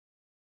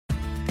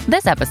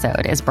This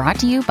episode is brought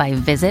to you by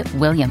Visit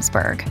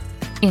Williamsburg.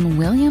 In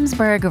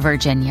Williamsburg,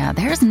 Virginia,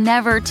 there's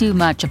never too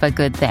much of a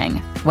good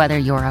thing. Whether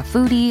you're a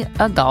foodie,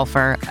 a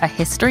golfer, a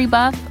history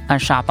buff, a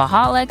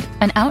shopaholic,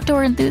 an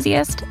outdoor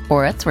enthusiast,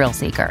 or a thrill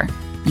seeker,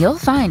 you'll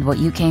find what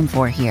you came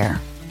for here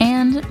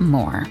and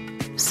more.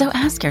 So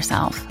ask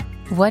yourself,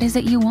 what is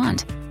it you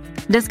want?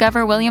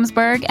 Discover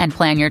Williamsburg and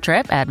plan your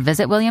trip at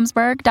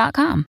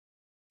visitwilliamsburg.com.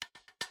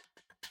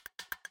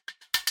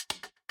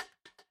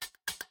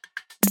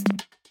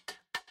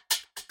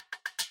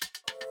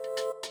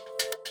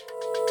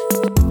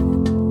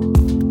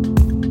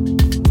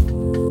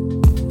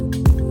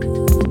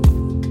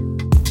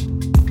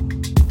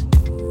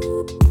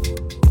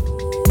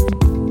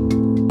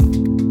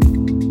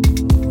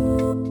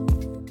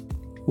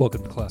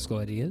 Welcome to Classical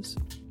Ideas.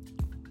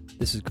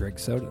 This is Greg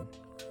Soden.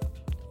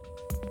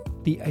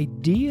 The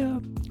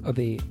idea of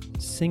a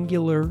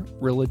singular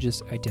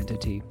religious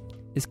identity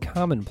is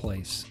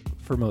commonplace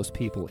for most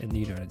people in the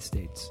United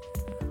States,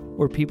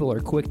 where people are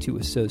quick to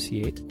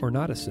associate or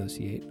not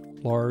associate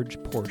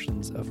large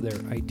portions of their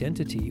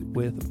identity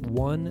with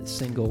one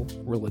single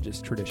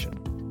religious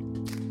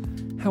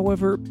tradition.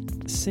 However,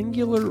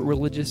 singular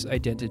religious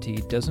identity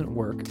doesn't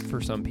work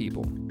for some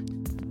people.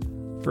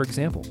 For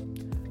example,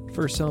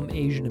 for some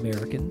Asian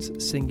Americans,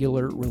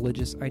 singular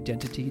religious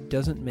identity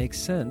doesn't make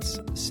sense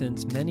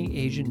since many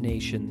Asian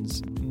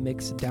nations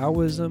mix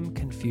Taoism,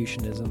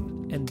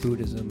 Confucianism, and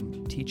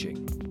Buddhism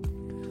teaching.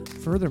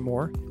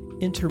 Furthermore,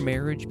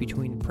 intermarriage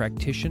between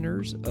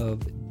practitioners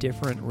of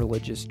different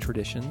religious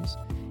traditions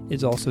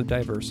is also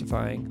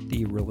diversifying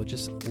the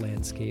religious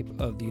landscape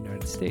of the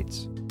United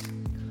States.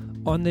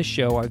 On this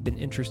show, I've been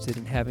interested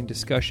in having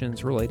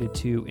discussions related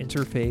to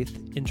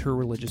interfaith,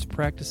 interreligious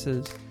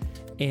practices,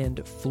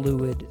 and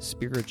fluid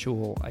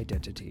spiritual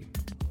identity.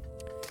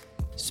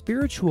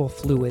 Spiritual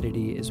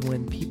fluidity is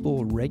when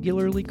people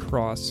regularly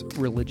cross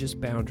religious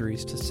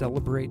boundaries to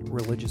celebrate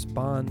religious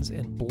bonds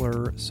and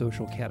blur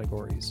social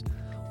categories,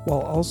 while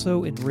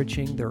also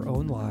enriching their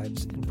own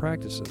lives and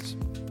practices.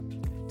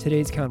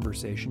 Today's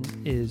conversation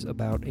is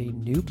about a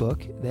new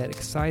book that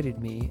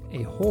excited me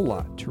a whole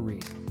lot to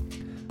read.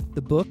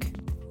 The book,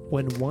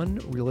 When One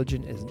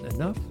Religion Isn't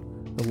Enough,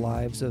 The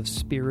Lives of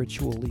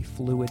Spiritually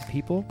Fluid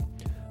People,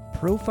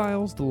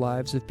 profiles the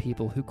lives of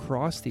people who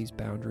cross these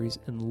boundaries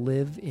and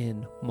live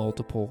in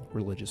multiple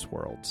religious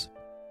worlds.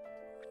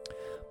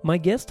 My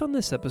guest on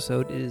this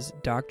episode is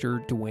Dr.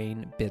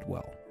 Dwayne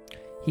Bidwell.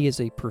 He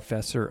is a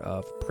professor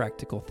of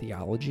practical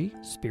theology,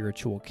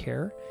 spiritual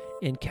care,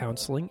 and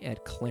counseling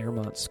at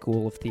Claremont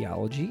School of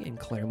Theology in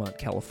Claremont,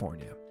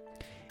 California.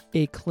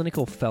 A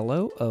clinical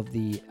fellow of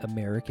the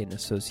American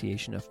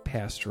Association of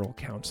Pastoral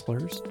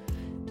Counselors,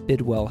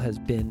 Bidwell has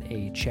been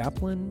a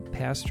chaplain,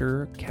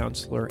 pastor,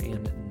 counselor,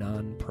 and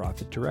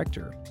nonprofit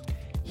director.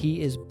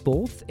 He is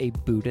both a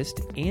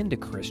Buddhist and a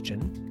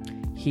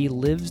Christian. He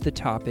lives the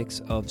topics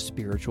of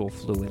spiritual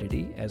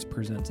fluidity as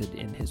presented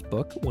in his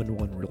book, When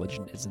One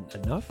Religion Isn't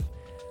Enough.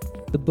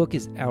 The book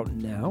is out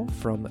now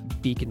from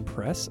Beacon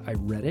Press. I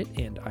read it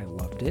and I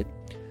loved it.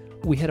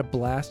 We had a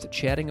blast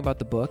chatting about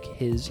the book,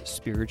 his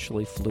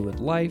spiritually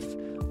fluid life,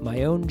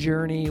 my own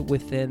journey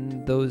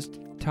within those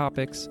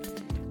topics,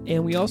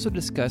 and we also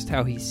discussed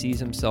how he sees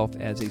himself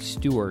as a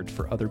steward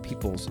for other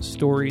people's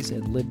stories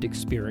and lived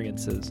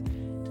experiences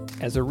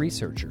as a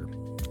researcher.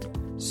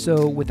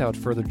 So without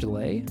further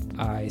delay,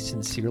 I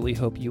sincerely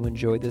hope you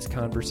enjoyed this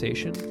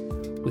conversation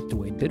with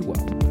Dwayne Bidwell.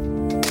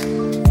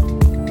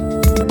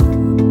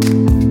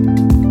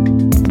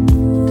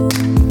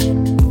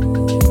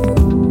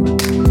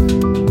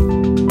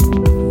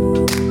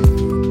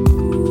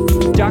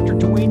 Dr.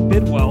 Dwayne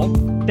Bidwell,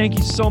 thank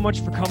you so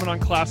much for coming on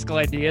Classical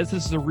Ideas.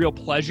 This is a real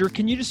pleasure.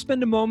 Can you just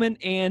spend a moment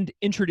and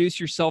introduce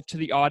yourself to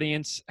the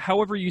audience,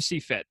 however you see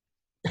fit?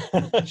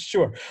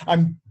 Sure.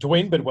 I'm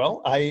Dwayne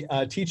Bidwell.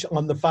 I teach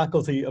on the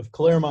faculty of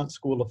Claremont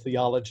School of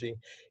Theology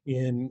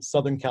in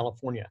Southern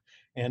California.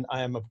 And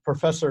I am a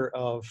professor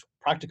of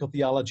practical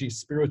theology,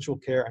 spiritual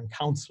care, and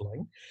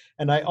counseling.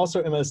 And I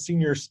also am a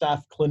senior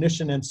staff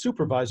clinician and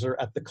supervisor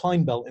at the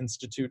Kleinbell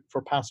Institute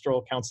for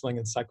Pastoral Counseling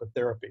and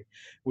Psychotherapy,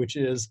 which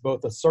is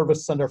both a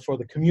service center for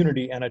the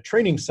community and a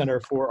training center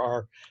for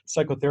our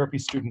psychotherapy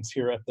students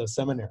here at the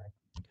seminary.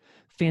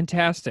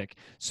 Fantastic.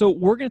 So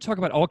we're going to talk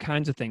about all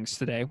kinds of things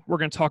today. We're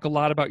going to talk a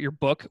lot about your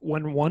book,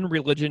 When One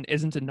Religion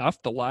Isn't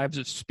Enough, The Lives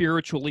of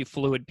Spiritually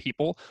Fluid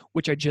People,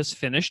 which I just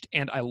finished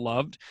and I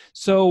loved.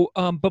 So,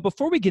 but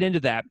before we get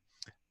into that,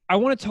 I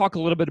want to talk a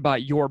little bit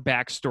about your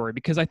backstory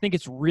because I think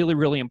it's really,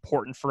 really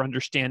important for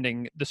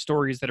understanding the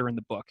stories that are in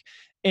the book.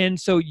 And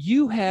so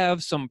you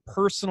have some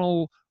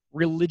personal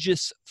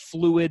religious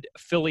fluid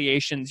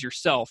affiliations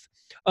yourself.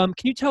 Can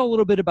you tell a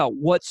little bit about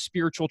what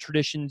spiritual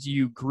traditions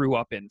you grew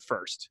up in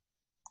first?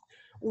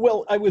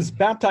 Well, I was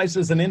baptized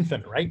as an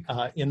infant, right,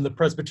 in the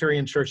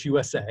Presbyterian Church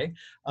USA,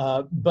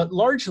 but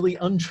largely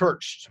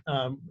unchurched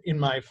in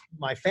my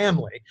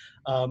family.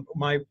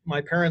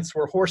 My parents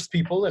were horse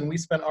people, and we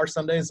spent our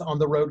Sundays on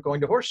the road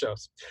going to horse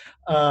shows.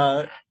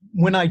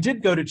 When I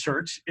did go to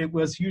church, it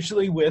was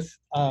usually with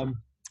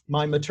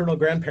my maternal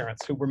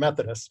grandparents who were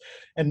Methodists.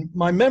 And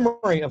my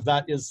memory of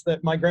that is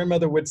that my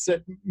grandmother would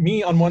sit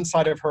me on one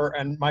side of her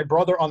and my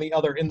brother on the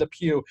other in the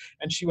pew,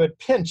 and she would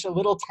pinch a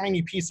little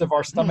tiny piece of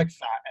our stomach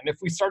fat. And if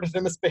we started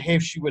to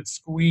misbehave, she would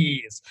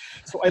squeeze.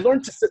 So I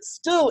learned to sit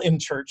still in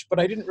church, but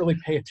I didn't really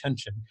pay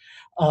attention.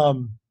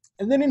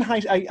 And then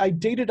I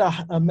dated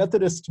a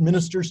Methodist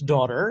minister's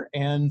daughter,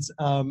 and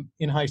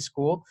in high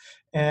school,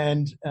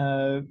 and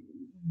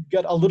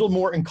got a little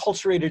more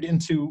enculturated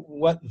into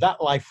what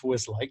that life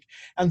was like,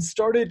 and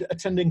started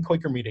attending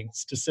Quaker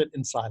meetings to sit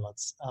in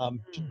silence,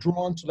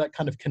 drawn to that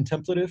kind of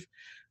contemplative,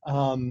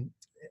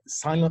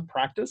 silent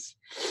practice.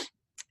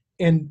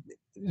 And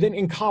then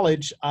in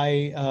college,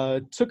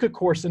 I took a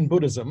course in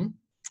Buddhism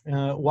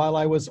while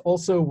I was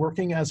also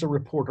working as a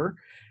reporter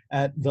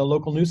at the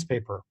local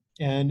newspaper.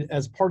 And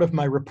as part of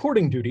my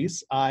reporting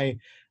duties, I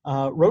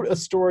wrote a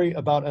story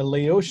about a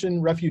Laotian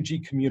refugee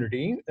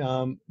community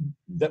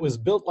that was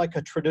built like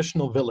a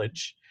traditional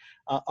village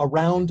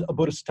around a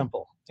Buddhist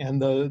temple.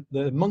 And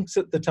the monks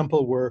at the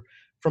temple were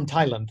from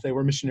Thailand. They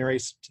were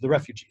missionaries to the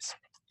refugees,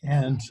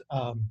 and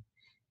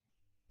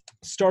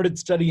started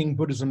studying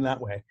Buddhism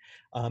that way,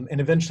 and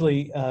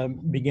eventually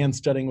began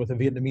studying with a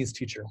Vietnamese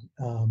teacher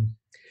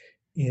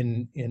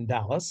in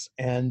Dallas.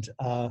 And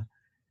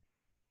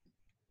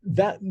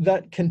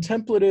that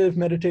contemplative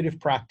meditative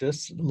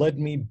practice led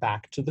me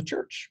back to the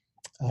church.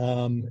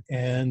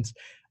 And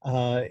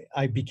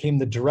I became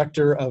the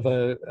director of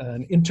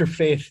an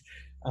interfaith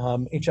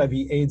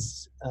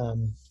HIV/AIDS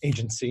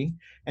agency,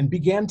 and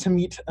began to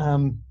meet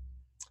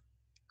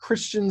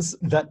Christians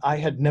that I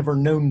had never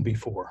known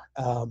before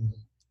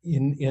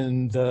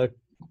in the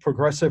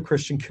progressive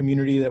Christian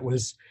community that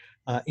was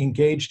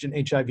engaged in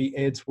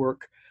HIV/AIDS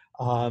work.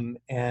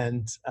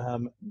 And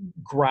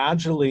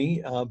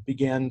gradually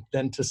began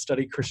then to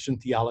study Christian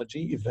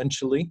theology,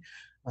 eventually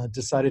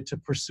decided to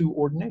pursue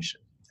ordination.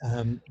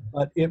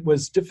 But it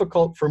was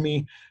difficult for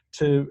me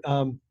to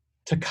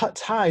cut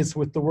ties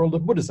with the world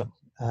of Buddhism.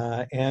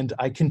 And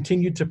I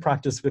continued to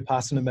practice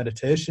Vipassana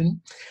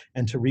meditation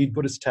and to read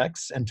Buddhist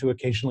texts and to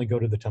occasionally go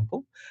to the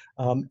temple.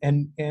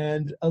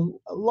 And a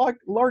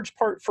large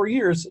part for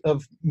years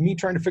of me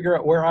trying to figure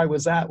out where I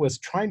was at was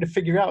trying to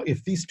figure out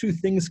if these two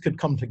things could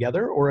come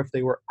together or if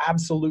they were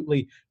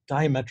absolutely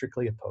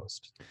diametrically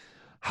opposed.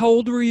 How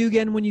old were you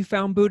again when you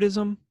found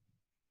Buddhism?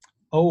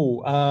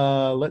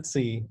 Let's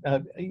see,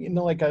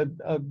 like a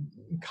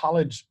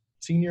college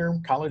senior,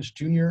 college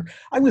junior.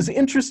 I was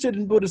interested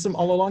in Buddhism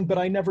all along, but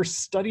I never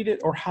studied it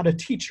or had a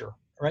teacher,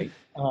 right?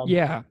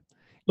 Yeah.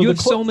 You have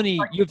so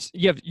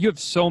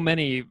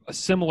many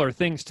similar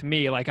things to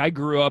me. Like I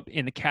grew up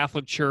in the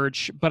Catholic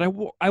Church, but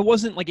I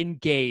wasn't like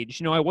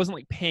engaged, I wasn't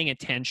like paying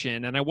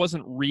attention, and I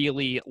wasn't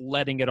really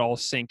letting it all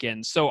sink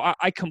in. So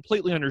I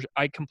completely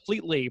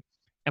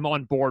am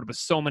on board with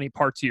so many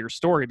parts of your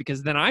story,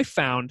 because then I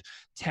found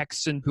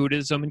texts in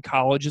Buddhism in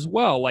college as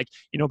well. Like,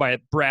 by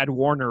Brad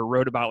Warner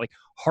wrote about like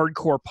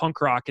hardcore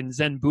punk rock and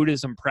Zen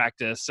Buddhism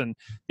practice and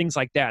things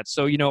like that.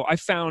 So, I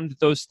found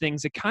those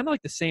things at kind of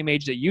like the same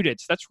age that you did.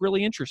 So that's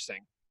really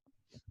interesting.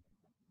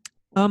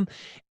 And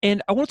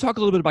I want to talk a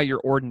little bit about your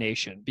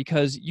ordination,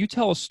 because you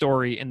tell a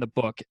story in the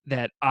book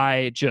that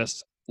I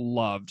just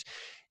loved.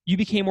 You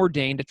became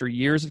ordained after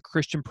years of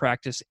Christian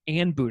practice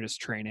and Buddhist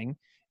training.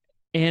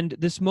 And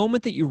this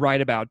moment that you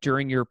write about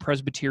during your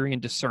Presbyterian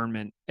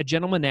discernment, a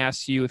gentleman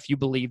asks you if you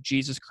believe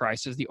Jesus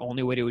Christ is the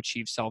only way to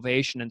achieve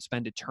salvation and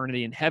spend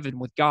eternity in heaven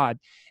with God.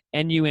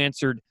 And you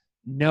answered,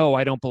 "No,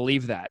 I don't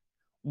believe that."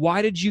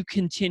 Why did you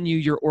continue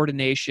your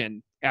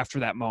ordination after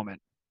that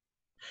moment?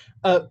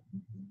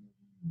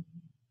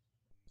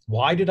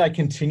 Why did I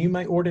continue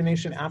my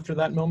ordination after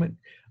that moment?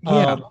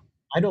 Yeah.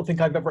 I don't think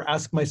I've ever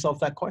asked myself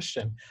that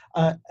question.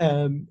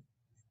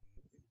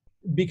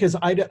 Because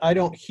I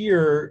don't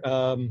hear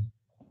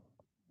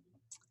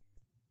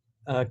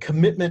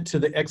commitment to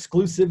the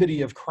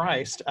exclusivity of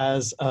Christ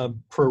as a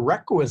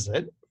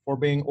prerequisite for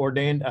being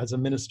ordained as a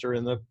minister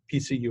in the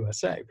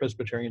PCUSA,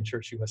 Presbyterian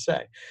Church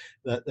USA.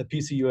 The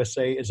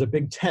PCUSA is a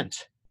big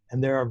tent,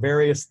 and there are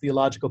various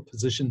theological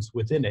positions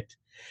within it.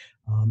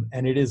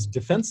 And it is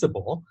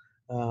defensible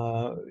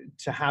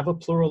to have a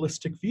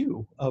pluralistic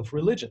view of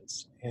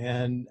religions,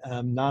 and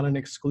not an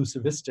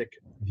exclusivistic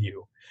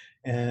view.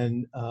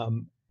 And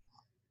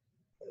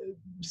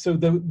so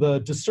the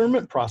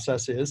discernment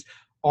process is,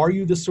 are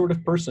you the sort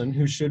of person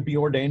who should be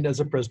ordained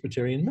as a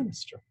Presbyterian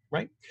minister,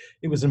 right?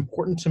 It was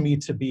important to me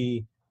to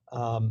be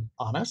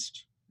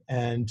honest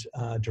and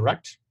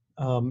direct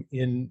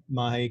in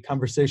my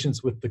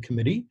conversations with the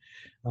committee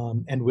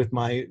and with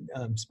my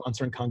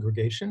sponsoring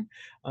congregation.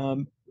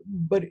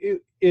 But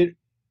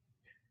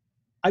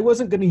I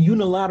wasn't going to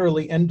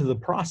unilaterally end the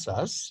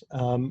process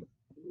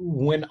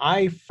when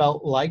I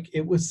felt like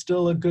it was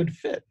still a good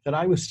fit, that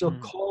I was still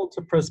called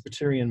to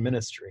Presbyterian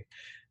ministry.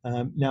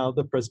 Now,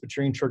 the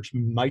Presbyterian Church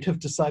might have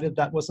decided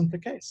that wasn't the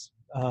case,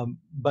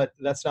 but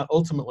that's not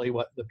ultimately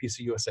what the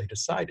PCUSA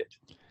decided.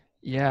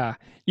 Yeah.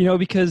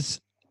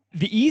 Because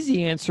The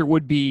easy answer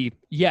would be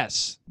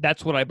yes,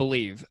 that's what I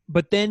believe.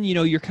 But then,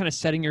 you're kind of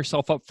setting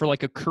yourself up for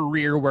like a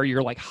career where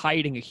you're like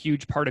hiding a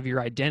huge part of your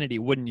identity,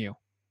 wouldn't you?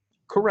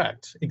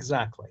 Correct.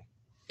 Exactly.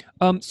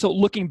 So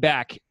looking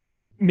back,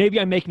 maybe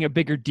I'm making a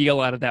bigger deal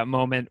out of that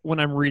moment when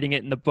I'm reading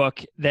it in the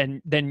book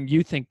than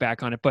you think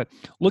back on it. But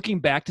looking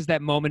back, does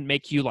that moment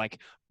make you like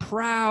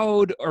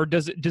proud, or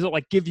does it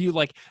like give you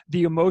like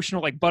the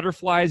emotional like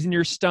butterflies in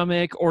your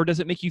stomach, or does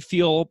it make you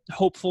feel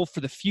hopeful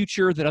for the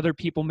future that other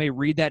people may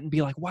read that and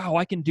be like, wow,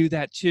 I can do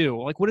that too?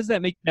 Like, what does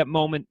that make that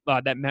moment,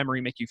 that memory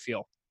make you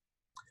feel?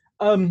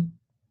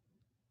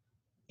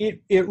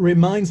 It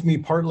reminds me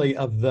partly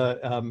of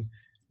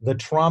the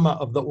trauma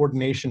of the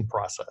ordination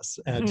process.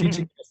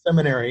 Teaching in a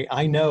seminary,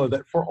 I know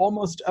that for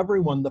almost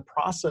everyone, the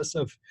process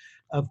of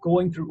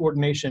going through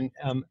ordination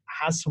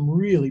has some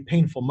really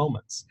painful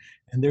moments.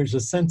 And there's a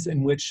sense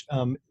in which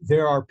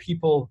there are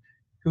people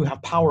who have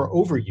power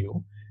over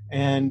you.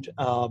 And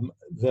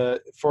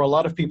for a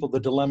lot of people, the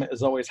dilemma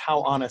is always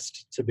how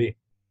honest to be.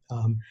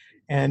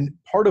 And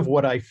part of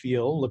what I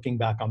feel, looking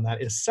back on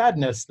that, is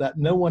sadness that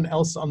no one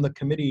else on the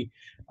committee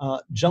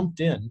jumped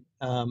in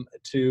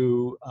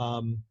to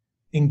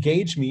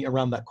engage me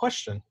around that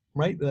question,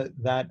 right?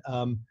 That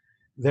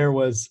there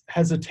was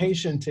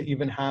hesitation to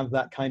even have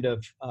that kind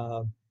of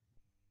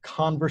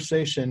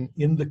conversation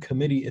in the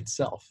committee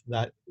itself,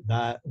 that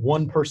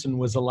one person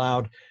was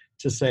allowed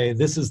to say,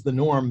 this is the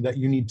norm that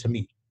you need to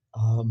meet.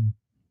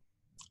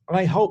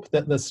 I hope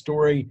that the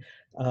story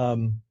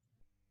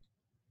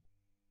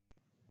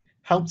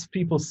helps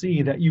people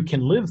see that you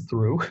can live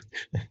through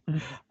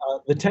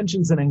the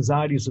tensions and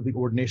anxieties of the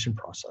ordination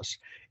process,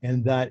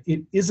 and that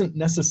it isn't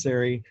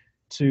necessary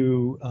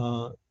to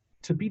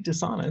be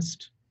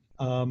dishonest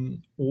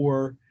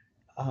or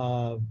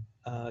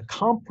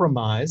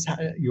compromise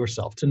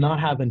yourself, to not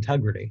have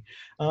integrity.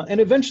 And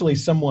eventually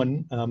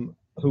someone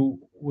who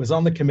was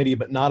on the committee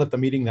but not at the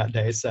meeting that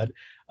day said,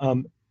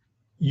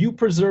 you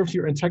preserved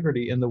your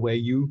integrity in the way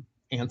you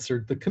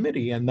answered the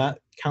committee, and that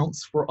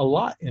counts for a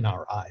lot in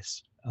our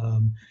eyes.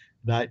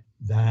 That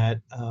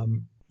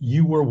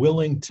you were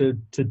willing to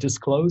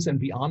disclose and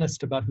be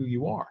honest about who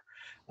you are.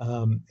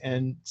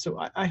 And so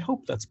I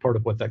hope that's part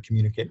of what that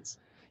communicates.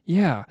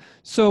 Yeah.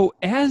 So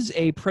as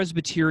a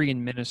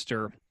Presbyterian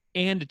minister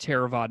and a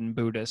Theravadan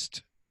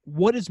Buddhist,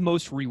 what is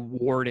most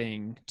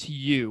rewarding to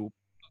you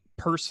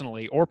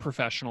personally or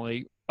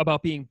professionally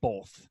about being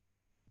both?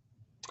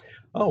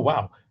 Oh,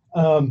 wow.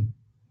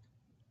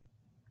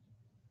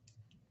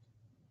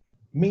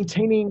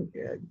 Maintaining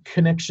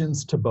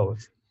connections to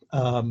both.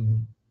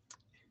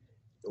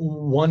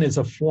 One is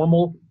a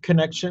formal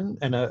connection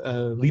and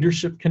a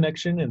leadership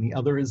connection, and the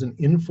other is an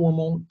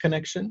informal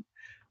connection.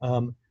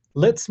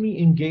 Lets me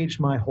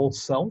engage my whole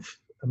self,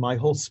 my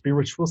whole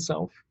spiritual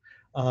self,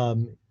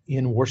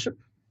 in worship.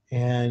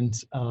 And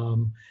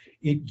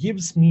it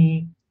gives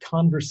me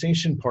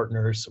conversation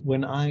partners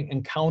when I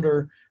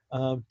encounter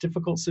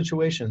difficult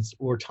situations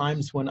or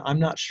times when I'm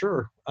not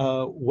sure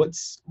what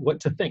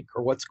to think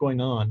or what's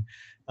going on,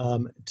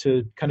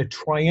 to kind of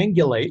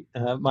triangulate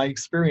my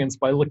experience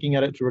by looking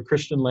at it through a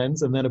Christian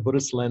lens and then a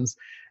Buddhist lens,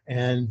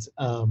 and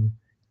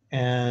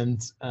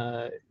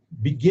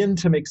begin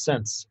to make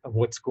sense of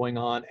what's going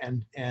on,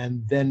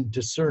 and then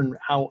discern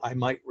how I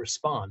might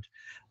respond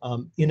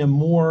in a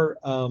more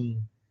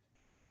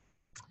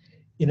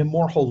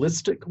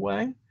holistic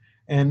way,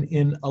 and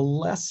in a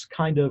less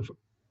kind of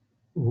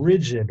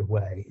rigid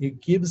way.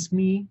 It gives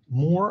me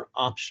more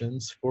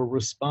options for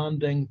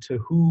responding to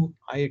who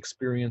I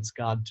experience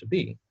God to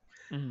be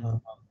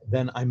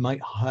than I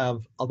might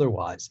have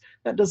otherwise.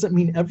 That doesn't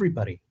mean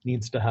everybody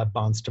needs to have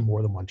bonds to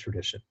more than one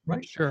tradition,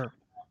 right? Sure.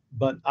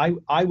 But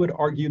I would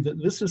argue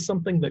that this is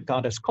something that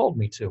God has called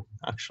me to,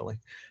 actually.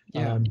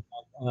 Yeah.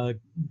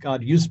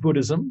 God used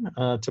Buddhism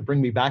to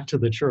bring me back to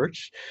the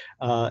church,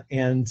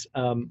 and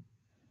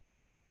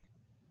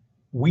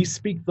we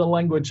speak the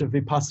language of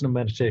Vipassana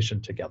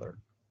meditation together,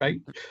 right?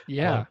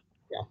 Yeah.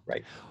 Yeah,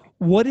 right.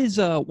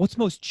 What's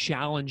most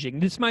challenging?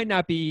 This might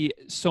not be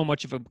so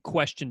much of a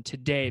question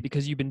today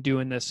because you've been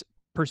doing this,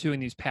 pursuing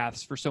these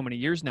paths for so many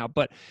years now,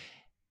 but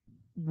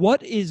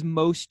what is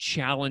most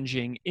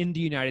challenging in the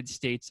United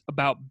States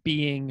about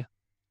being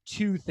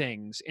two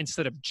things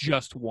instead of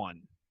just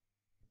one?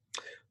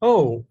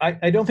 Oh,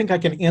 I don't think I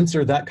can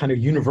answer that kind of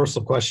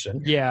universal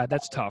question. Yeah,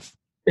 that's tough.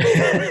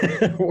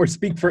 Or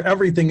speak for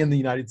everything in the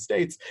United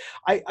States.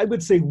 I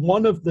would say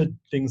one of the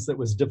things that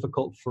was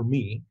difficult for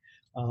me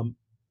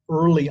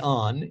early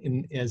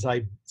on, as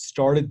I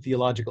started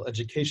theological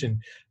education,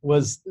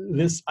 was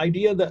this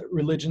idea that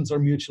religions are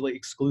mutually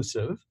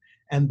exclusive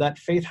and that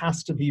faith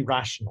has to be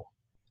rational.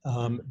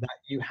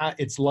 That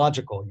it's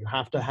logical. You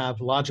have to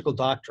have logical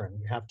doctrine.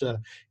 You have to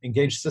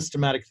engage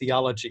systematic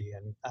theology,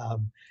 and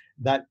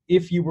that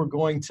if you were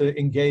going to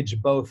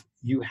engage both,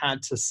 you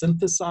had to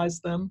synthesize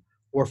them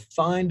or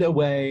find a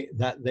way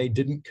that they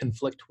didn't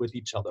conflict with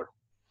each other.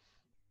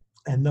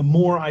 And the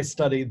more I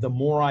studied, the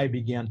more I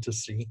began to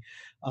see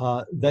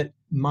that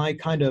my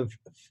kind of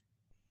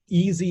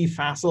easy,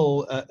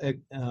 facile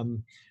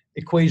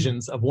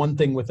equations of one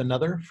thing with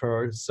another,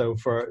 for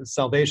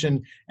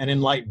salvation and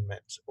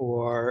enlightenment,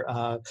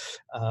 or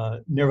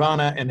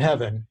nirvana and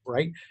heaven,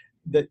 right?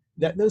 That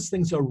those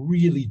things are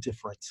really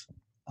different,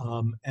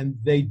 and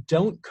they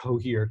don't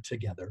cohere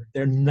together.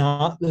 They're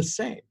not the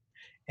same,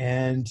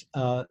 and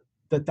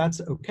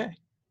that's okay.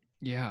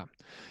 Yeah.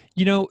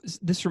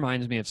 This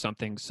reminds me of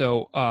something.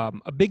 So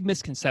a big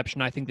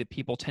misconception I think that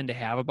people tend to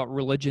have about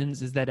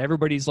religions is that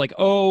everybody's like,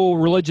 oh,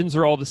 religions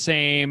are all the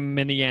same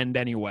in the end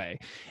anyway.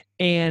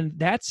 And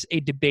that's a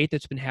debate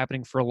that's been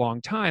happening for a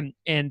long time.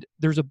 And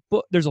there's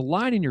a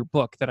line in your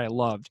book that I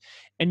loved.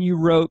 And you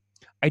wrote,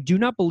 I do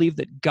not believe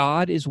that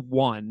God is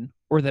one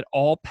or that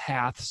all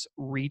paths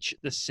reach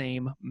the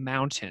same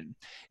mountain.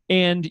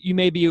 And you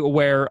may be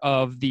aware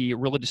of the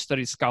religious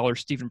studies scholar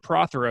Stephen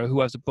Prothero,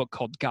 who has a book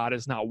called God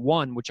is Not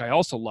One, which I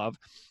also love.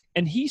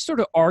 And he sort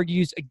of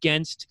argues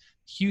against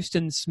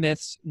Huston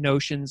Smith's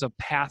notions of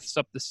paths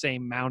up the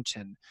same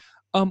mountain.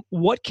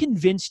 What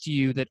convinced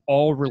you that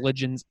all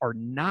religions are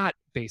not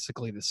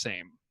basically the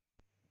same?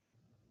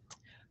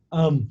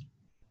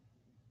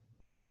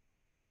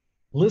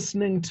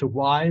 Listening to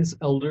wise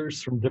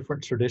elders from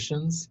different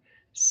traditions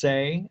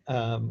say,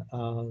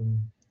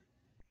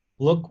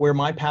 look, where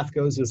my path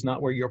goes is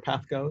not where your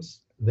path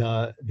goes.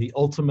 The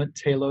ultimate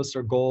telos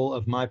or goal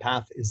of my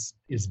path is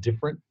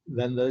different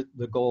than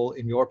the goal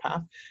in your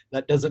path.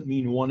 That doesn't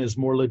mean one is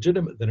more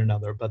legitimate than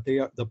another, but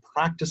the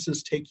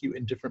practices take you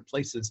in different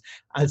places,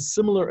 as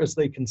similar as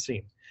they can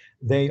seem.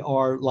 They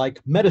are like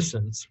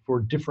medicines for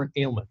different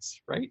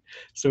ailments, right?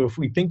 So if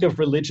we think of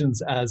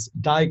religions as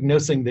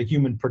diagnosing the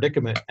human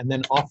predicament and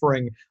then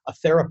offering a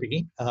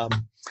therapy,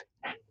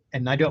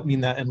 and I don't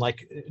mean that in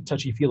like a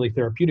touchy-feely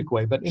therapeutic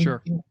way, but in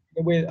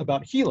a way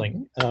about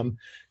healing,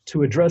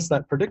 to address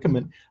that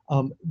predicament,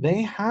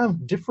 they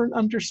have different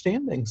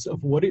understandings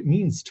of what it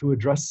means to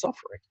address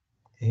suffering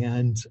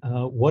and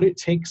what it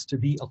takes to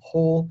be a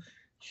whole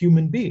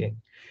human being.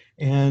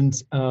 And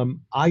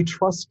I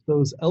trust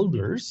those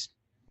elders,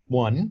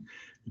 one.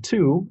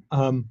 Two,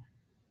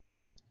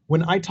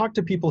 when I talk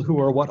to people who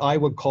are what I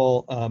would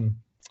call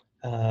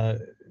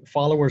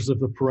followers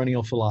of the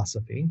perennial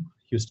philosophy,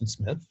 Huston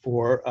Smith,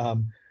 or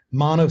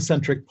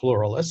monocentric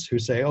pluralists who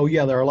say, oh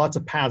yeah, there are lots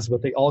of paths,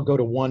 but they all go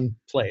to one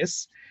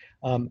place.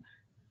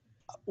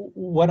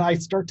 What I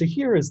start to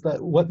hear is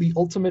that what the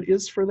ultimate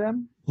is for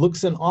them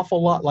looks an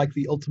awful lot like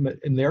the ultimate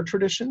in their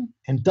tradition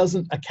and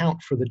doesn't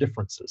account for the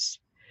differences.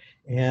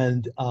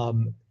 And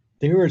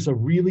there is a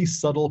really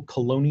subtle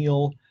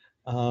colonial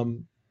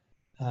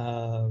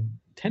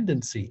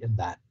tendency in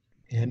that.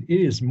 And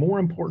it is more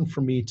important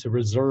for me to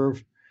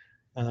reserve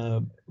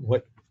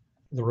what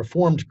the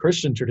Reformed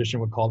Christian tradition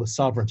would call the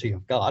sovereignty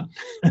of God,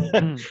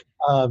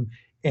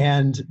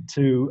 and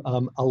to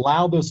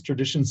allow those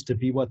traditions to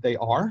be what they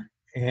are,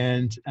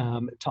 and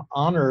to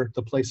honor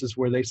the places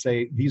where they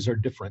say these are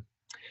different,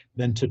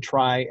 than to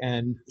try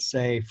and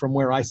say, from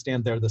where I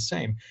stand, they're the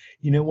same.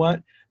 You know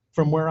what?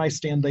 From where I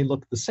stand, they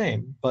look the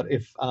same. But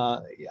if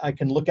I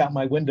can look out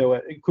my window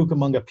at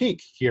Cucamonga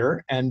Peak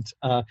here, and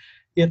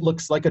it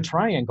looks like a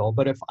triangle,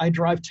 but if I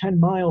drive 10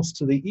 miles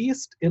to the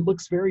east, it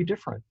looks very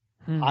different.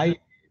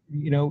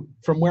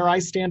 From where I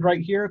stand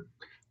right here,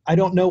 I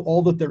don't know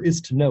all that there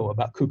is to know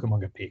about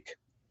Cucamonga Peak.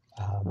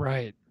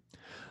 Right.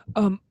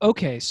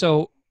 Okay.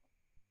 So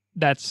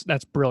that's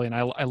brilliant.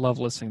 I love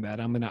listening to that.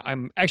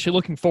 I'm actually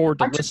looking forward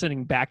to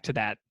listening back to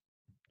that.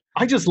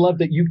 I just love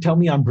that you tell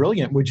me I'm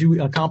brilliant. Would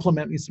you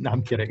compliment me? No,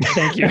 I'm kidding.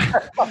 Thank you.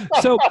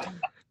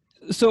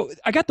 So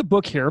I got the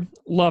book here,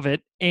 love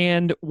it.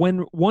 And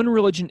when one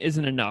religion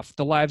isn't enough,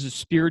 the lives of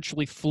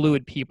spiritually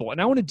fluid people. And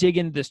I want to dig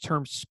into this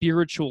term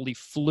spiritually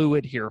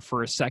fluid here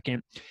for a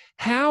second.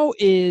 How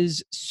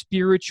is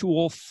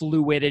spiritual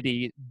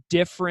fluidity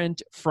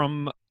different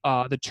from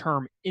the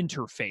term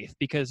interfaith?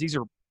 Because these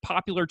are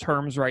popular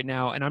terms right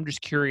now, and I'm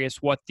just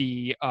curious what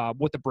the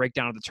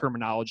breakdown of the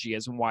terminology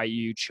is and why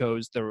you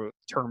chose the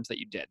terms that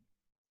you did.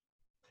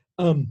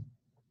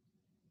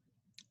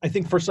 I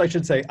think first I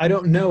should say, I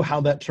don't know how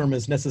that term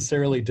is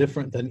necessarily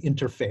different than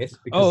interfaith.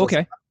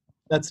 Because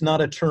that's not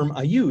a term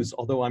I use,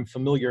 although I'm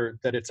familiar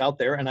that it's out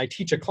there. And I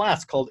teach a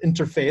class called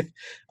Interfaith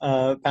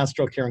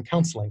Pastoral Care and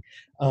Counseling.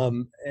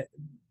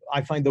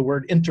 I find the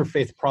word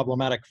interfaith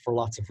problematic for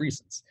lots of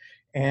reasons.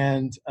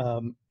 And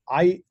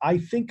I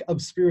think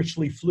of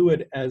spiritually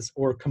fluid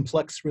or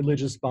complex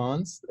religious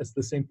bonds, as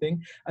the same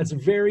thing, as a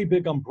very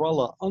big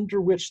umbrella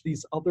under which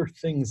these other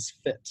things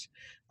fit.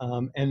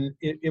 And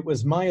it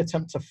was my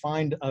attempt to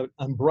find an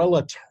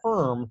umbrella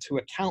term to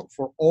account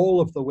for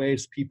all of the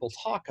ways people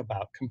talk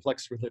about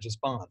complex religious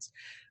bonds.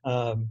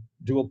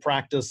 Dual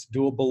practice,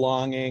 dual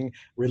belonging,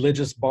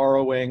 religious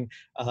borrowing,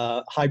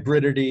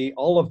 hybridity,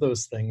 all of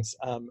those things.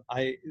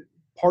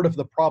 Part of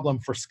the problem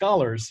for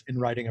scholars in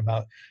writing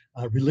about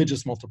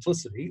religious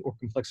multiplicity or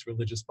complex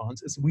religious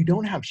bonds is we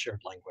don't have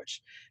shared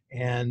language.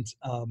 And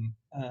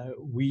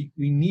we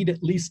need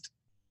at least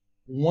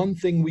one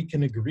thing we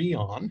can agree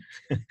on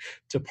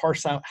to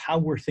parse out how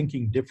we're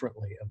thinking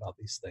differently about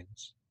these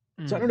things.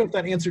 So I don't know if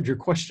that answered your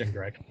question,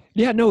 Greg.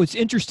 Yeah, no, it's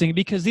interesting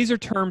because these are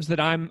terms that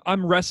I'm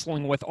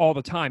wrestling with all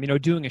the time.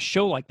 Doing a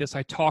show like this,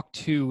 I talk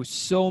to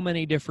so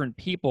many different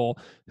people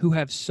who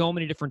have so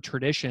many different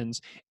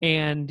traditions,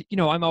 and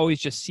I'm always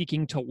just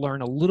seeking to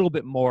learn a little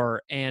bit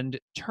more, and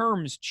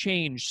terms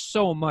change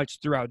so much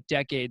throughout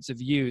decades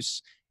of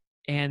use,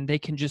 and they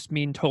can just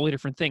mean totally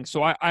different things.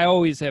 So I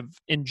always have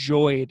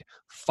enjoyed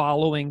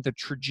following the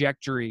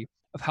trajectory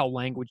of how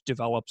language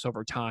develops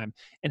over time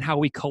and how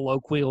we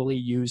colloquially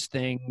use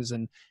things,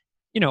 and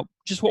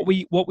just what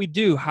we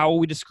do, how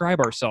we describe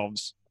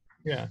ourselves.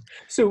 Yeah.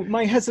 So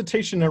my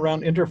hesitation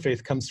around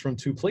interfaith comes from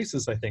two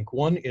places, I think.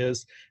 One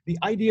is the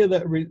idea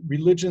that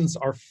religions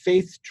are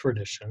faith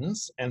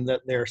traditions and that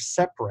they're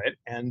separate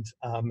and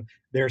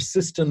their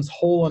systems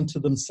whole unto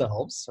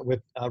themselves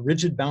with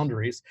rigid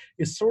boundaries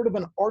is sort of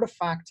an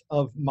artifact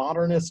of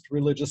modernist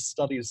religious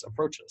studies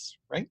approaches,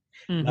 right?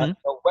 Mm-hmm.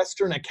 The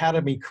Western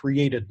Academy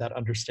created that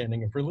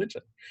understanding of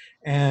religion.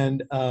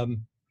 And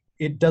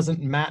it doesn't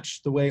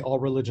match the way all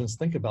religions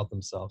think about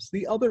themselves.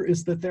 The other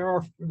is that there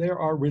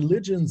are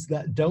religions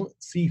that don't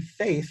see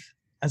faith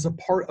as a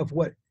part of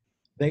what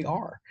they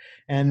are.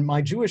 And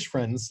my Jewish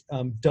friends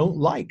don't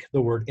like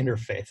the word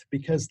interfaith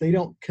because they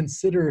don't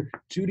consider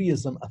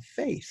Judaism a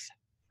faith,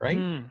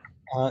 right?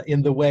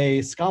 In the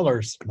way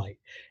scholars might.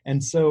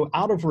 And so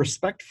out of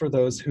respect for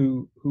those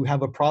who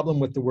have a problem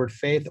with the word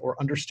faith or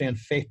understand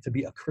faith to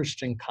be a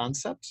Christian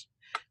concept,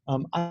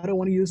 I don't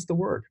want to use the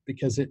word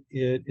because it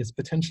is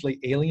potentially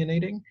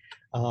alienating,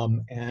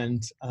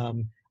 and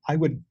I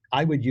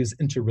would use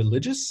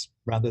interreligious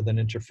rather than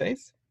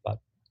interfaith. But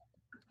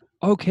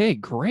okay,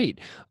 great.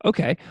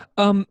 Okay,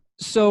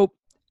 so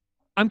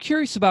I'm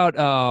curious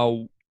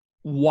about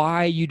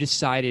why you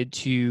decided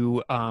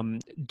to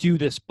do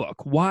this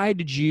book. Why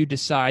did you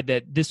decide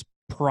that this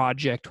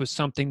project was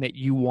something that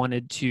you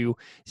wanted to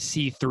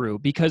see through?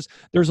 Because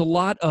there's a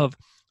lot of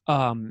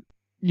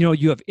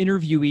you have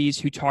interviewees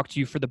who talk to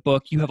you for the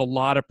book. You have a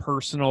lot of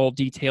personal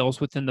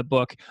details within the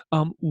book.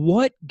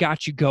 What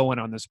got you going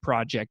on this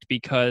project?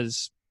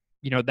 Because,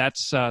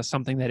 that's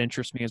something that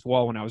interests me as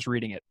well when I was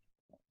reading it.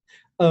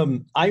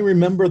 I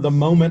remember the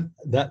moment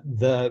that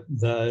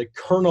the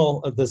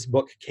kernel of this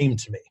book came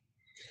to me.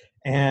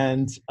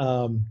 And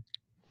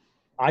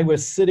I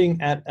was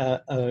sitting at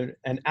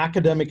an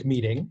academic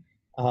meeting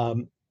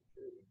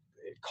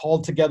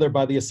called together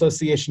by the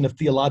Association of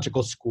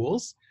Theological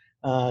Schools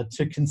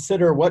to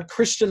consider what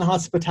Christian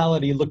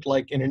hospitality looked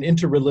like in an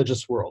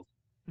interreligious world.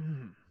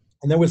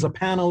 And there was a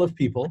panel of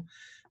people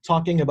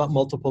talking about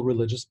multiple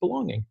religious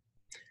belonging.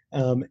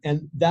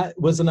 And that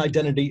was an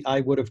identity I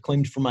would have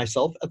claimed for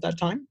myself at that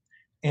time.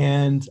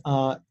 And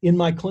in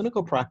my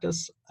clinical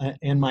practice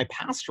and my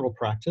pastoral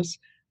practice,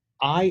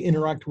 I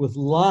interact with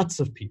lots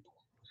of people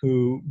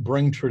who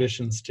bring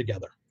traditions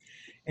together.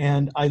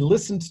 And I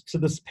listened to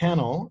this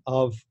panel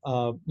of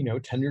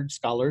tenured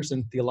scholars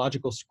in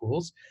theological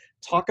schools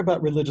talk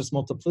about religious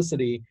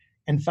multiplicity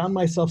and found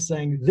myself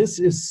saying, this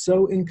is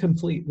so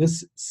incomplete.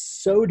 This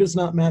so does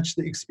not match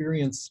the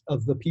experience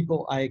of the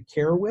people I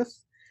care with,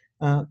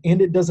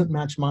 and it doesn't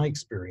match my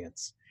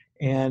experience.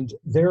 And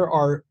there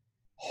are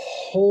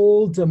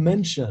whole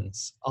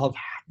dimensions of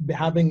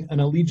having an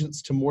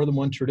allegiance to more than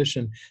one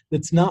tradition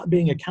that's not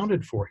being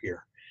accounted for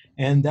here.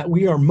 And that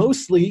we are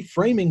mostly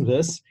framing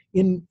this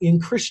in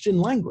Christian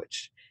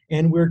language.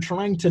 And we're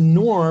trying to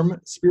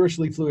norm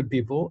spiritually fluid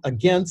people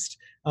against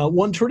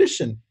one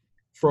tradition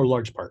for a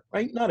large part,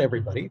 right? Not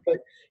everybody, but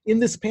in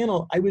this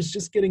panel, I was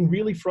just getting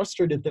really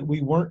frustrated that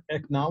we weren't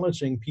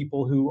acknowledging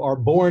people who are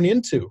born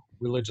into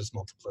religious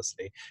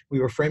multiplicity. We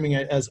were framing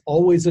it as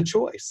always a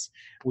choice.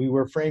 We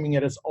were framing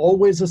it as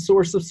always a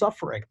source of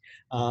suffering,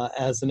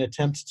 as an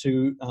attempt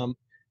to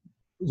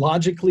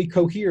logically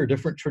cohere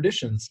different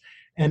traditions.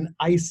 And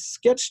I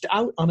sketched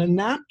out on a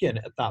napkin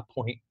at that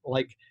point,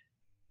 like,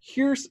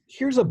 here's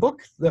a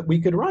book that we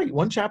could write.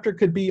 One chapter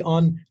could be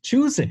on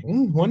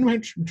choosing,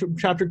 one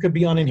chapter could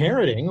be on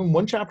inheriting, and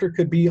one chapter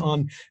could be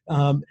on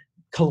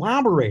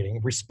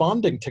collaborating,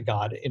 responding to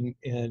God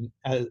in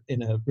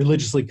a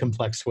religiously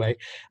complex way,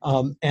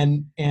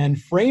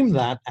 and frame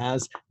that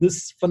as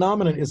this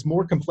phenomenon is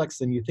more complex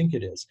than you think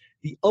it is.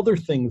 The other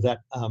thing that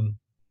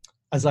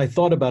as I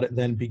thought about it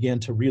then began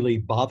to really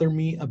bother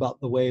me about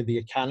the way the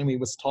Academy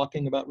was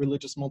talking about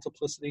religious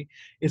multiplicity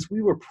is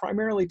we were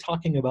primarily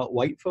talking about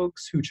white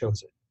folks who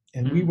chose it.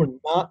 And we were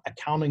not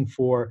accounting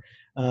for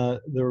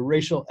the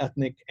racial,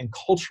 ethnic, and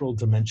cultural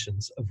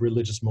dimensions of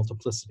religious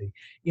multiplicity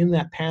in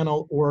that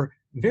panel, or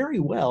very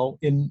well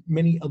in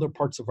many other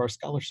parts of our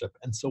scholarship.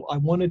 And so I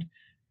wanted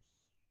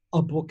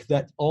a book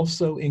that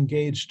also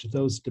engaged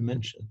those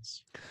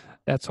dimensions.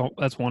 That's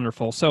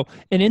wonderful. So,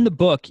 and in the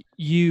book,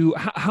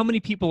 how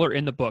many people are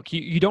in the book?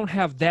 You don't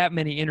have that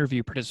many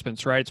interview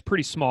participants, right? It's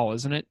pretty small,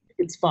 isn't it?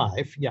 It's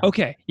 5, yeah.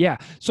 Okay, yeah.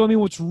 So, I mean,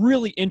 what's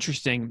really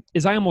interesting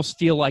is I almost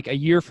feel like a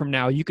year from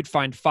now, you could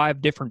find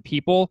 5 different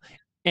people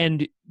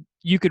and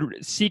you could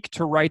seek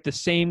to write the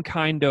same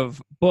kind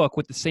of book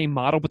with the same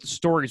model, but the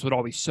stories would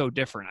all be so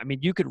different. I mean,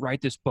 you could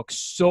write this book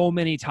so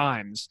many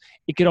times.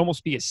 It could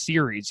almost be a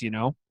series,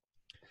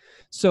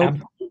 So,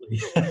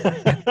 Absolutely.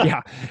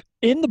 yeah,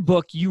 in the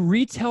book, you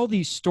retell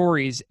these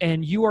stories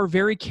and you are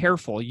very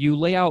careful. You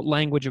lay out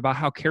language about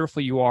how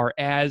careful you are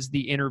as the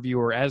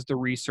interviewer, as the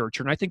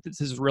researcher. And I think this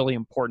is really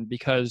important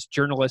because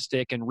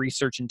journalistic and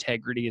research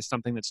integrity is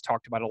something that's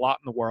talked about a lot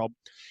in the world.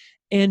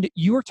 And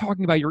you are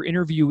talking about your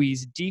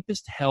interviewee's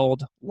deepest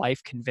held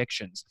life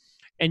convictions.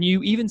 And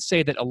you even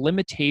say that a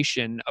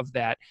limitation of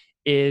that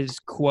is,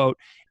 quote,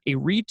 a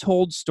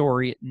retold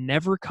story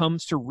never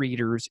comes to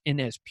readers in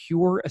as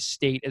pure a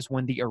state as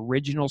when the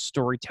original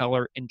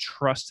storyteller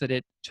entrusted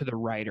it to the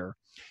writer.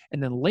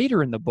 And then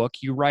later in the book,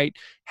 you write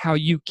how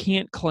you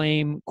can't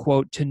claim,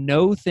 quote, to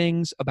know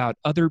things about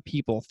other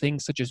people,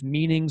 things such as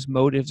meanings,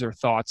 motives, or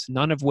thoughts,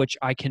 none of which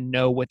I can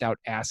know without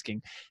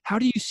asking. How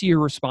do you see your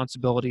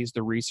responsibility as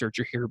the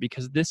researcher here?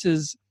 Because this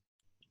is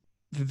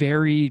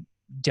very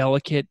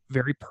delicate,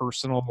 very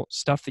personal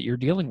stuff that you're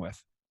dealing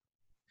with.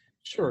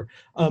 Sure.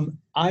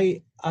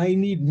 I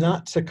need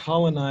not to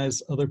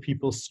colonize other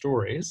people's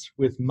stories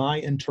with my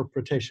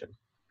interpretation.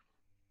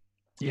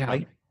 Yeah.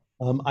 Right?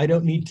 I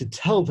don't need to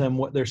tell them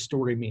what their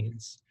story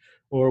means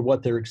or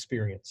what they're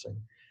experiencing.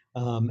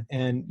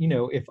 And, you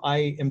know, if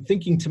I am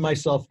thinking to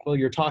myself, well,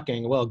 you're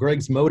talking, well,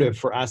 Greg's motive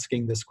for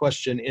asking this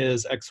question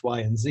is X, Y,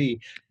 and Z,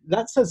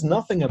 that says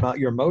nothing about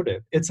your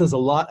motive. It says a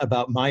lot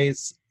about my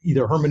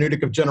either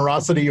hermeneutic of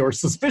generosity or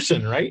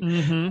suspicion, right?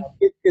 Mm-hmm.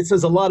 It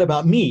says a lot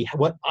about me,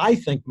 what I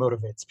think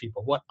motivates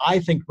people, what I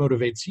think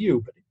motivates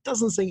you, but it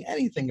doesn't say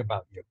anything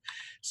about you.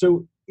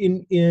 So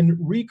in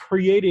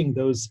recreating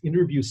those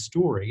interview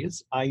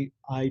stories, I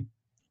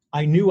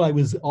knew I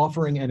was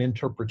offering an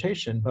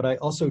interpretation, but I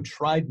also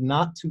tried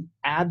not to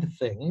add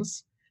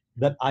things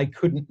that I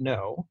couldn't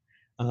know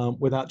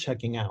without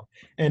checking out.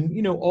 And,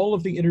 you know, all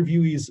of the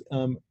interviewees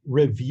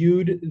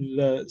reviewed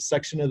the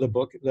section of the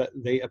book that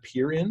they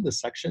appear in, the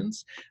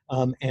sections,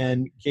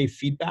 and gave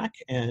feedback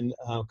and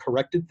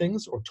corrected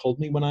things or told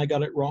me when I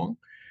got it wrong.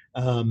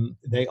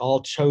 They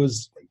all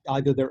chose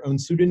either their own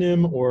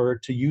pseudonym or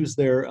to use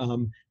their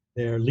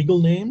legal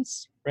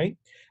names, right?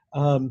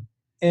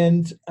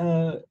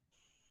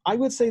 I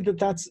would say that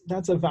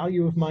that's a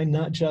value of mine,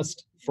 not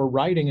just for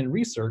writing and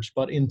research,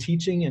 but in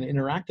teaching and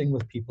interacting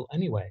with people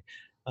anyway,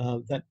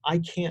 that I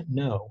can't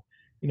know.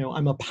 You know,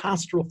 I'm a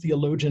pastoral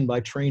theologian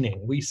by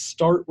training. We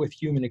start with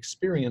human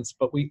experience,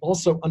 but we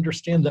also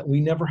understand that we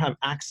never have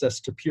access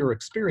to pure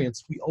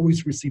experience. We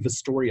always receive a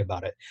story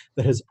about it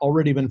that has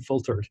already been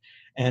filtered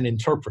and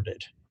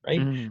interpreted,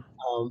 right?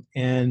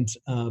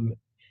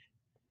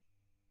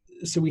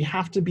 So we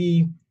have to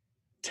be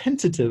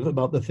tentative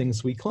about the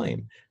things we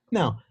claim.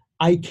 Now,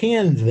 I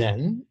can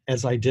then,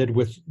 as I did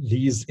with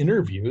these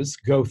interviews,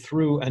 go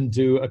through and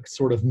do a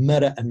sort of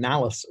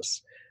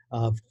meta-analysis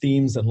of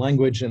themes and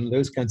language and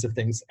those kinds of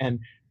things and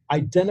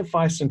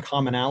identify some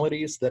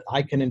commonalities that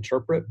I can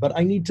interpret, but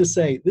I need to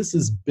say, this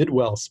is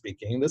Bidwell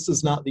speaking, this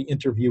is not the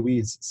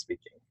interviewees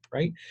speaking,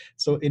 right?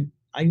 So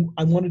I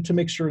wanted to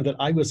make sure that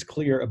I was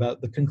clear about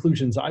the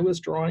conclusions I was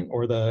drawing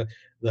or the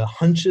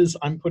hunches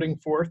I'm putting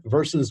forth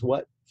versus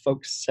what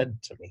folks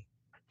said to me.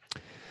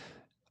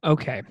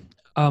 Okay.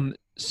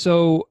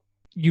 So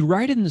you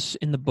write in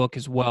the book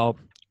as well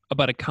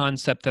about a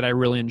concept that I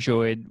really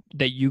enjoyed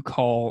that you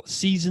call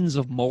seasons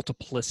of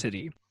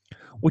multiplicity,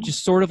 which is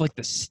sort of like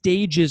the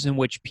stages in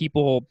which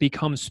people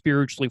become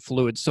spiritually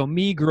fluid. So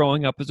me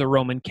growing up as a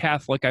Roman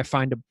Catholic, I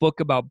find a book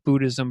about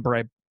Buddhism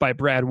by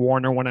Brad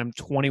Warner when I'm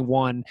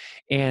 21,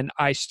 and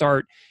I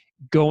start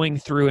going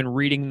through and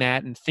reading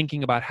that and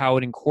thinking about how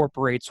it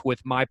incorporates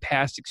with my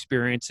past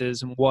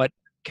experiences and what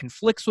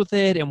conflicts with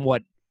it and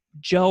what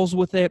gels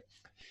with it.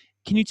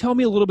 Can you tell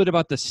me a little bit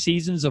about the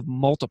seasons of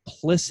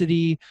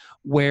multiplicity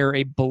where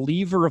a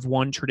believer of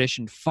one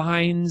tradition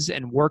finds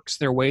and works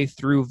their way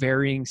through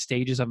varying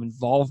stages of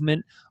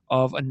involvement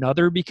of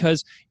another?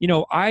 Because, you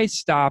know, I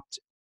stopped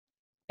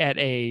at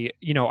I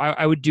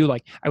would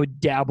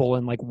dabble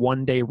in like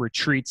 1-day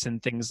retreats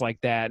and things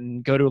like that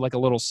and go to like a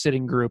little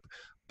sitting group,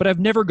 but I've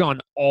never gone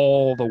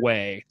all the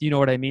way. You know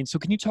what I mean? So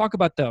can you talk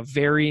about the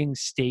varying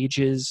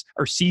stages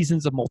or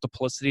seasons of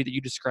multiplicity that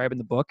you describe in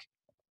the book?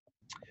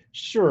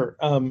 Sure.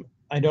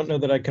 I don't know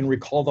that I can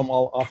recall them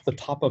all off the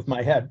top of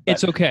my head.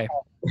 It's okay.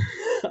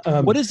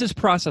 What does this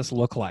process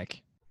look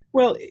like?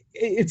 Well,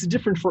 it's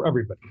different for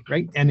everybody,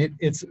 right? And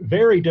it's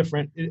very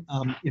different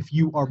if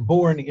you are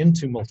born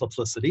into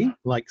multiplicity,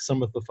 like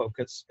some of the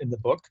focus in the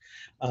book,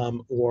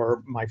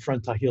 or my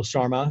friend Tahil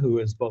Sharma, who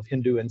is both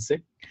Hindu and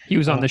Sikh. He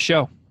was on the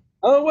show.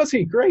 Oh, was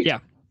he? Great. Yeah.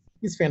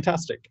 He's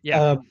fantastic.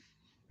 Yeah.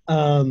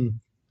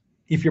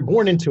 If you're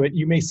born into it,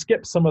 you may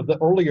skip some of the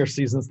earlier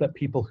seasons that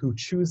people who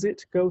choose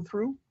it go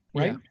through,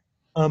 right?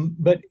 Yeah.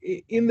 But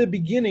in the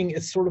beginning,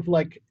 it's sort of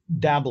like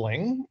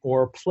dabbling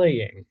or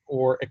playing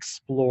or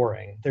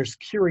exploring. There's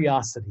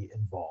curiosity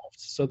involved.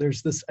 So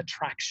there's this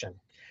attraction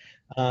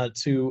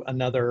to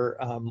another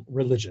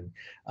religion.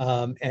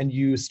 And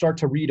you start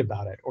to read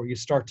about it, or you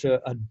start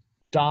to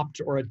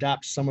adopt or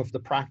adapt some of the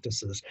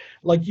practices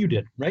like you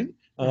did, right?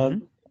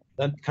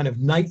 that kind of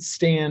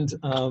nightstand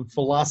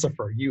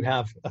philosopher. You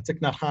have a Thich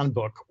Nhat Hanh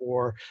book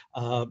or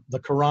the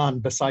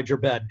Quran beside your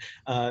bed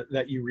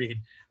that you read.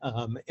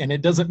 And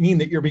it doesn't mean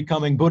that you're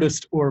becoming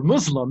Buddhist or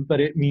Muslim,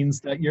 but it means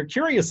that you're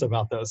curious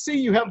about those. See,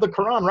 you have the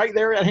Quran right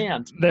there at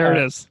hand. There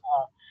it is.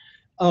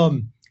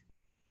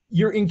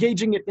 You're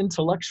engaging it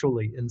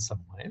intellectually in some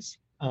ways,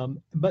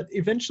 but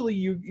eventually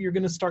you're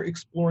going to start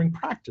exploring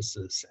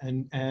practices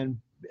and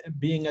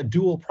being a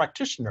dual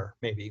practitioner,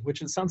 maybe,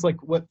 which it sounds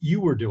like what you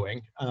were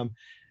doing.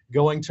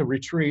 Going to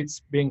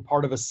retreats, being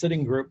part of a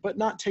sitting group, but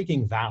not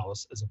taking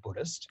vows as a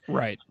Buddhist.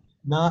 Right.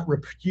 Not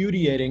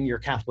repudiating your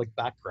Catholic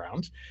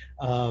background,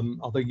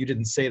 although you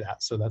didn't say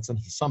that, so that's an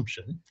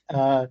assumption.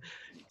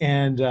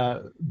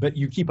 But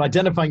you keep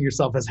identifying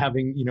yourself as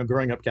having,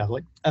 growing up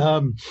Catholic.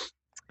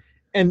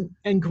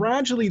 And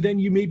gradually then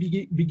you may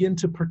begin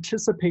to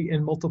participate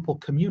in multiple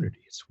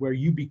communities where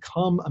you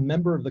become a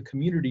member of the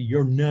community.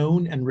 You're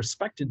known and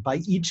respected by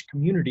each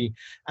community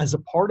as a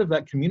part of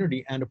that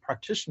community and a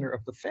practitioner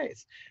of the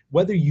faith.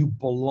 Whether you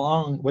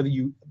belong, whether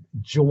you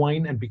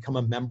join and become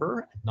a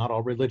member, not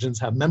all religions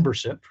have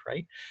membership,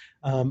 right?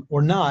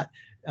 Or not,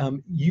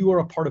 you are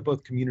a part of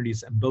both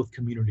communities and both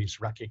communities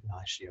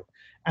recognize you.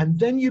 And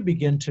then you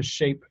begin to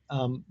shape,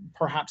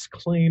 perhaps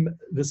claim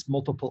this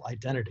multiple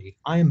identity.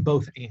 I am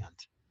both and.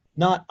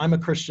 Not I'm a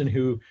Christian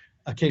who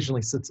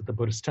occasionally sits at the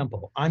Buddhist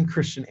temple. I'm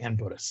Christian and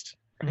Buddhist.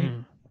 Right?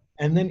 Mm.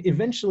 And then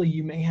eventually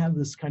you may have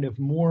this kind of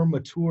more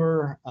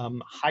mature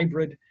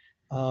hybrid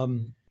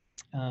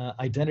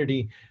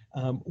identity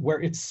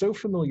where it's so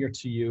familiar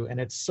to you and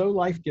it's so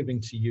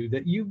life-giving to you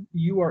that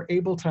you are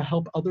able to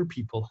help other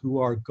people who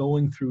are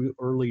going through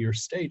earlier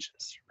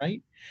stages,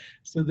 right?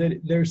 So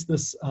that there's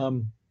this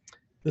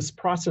this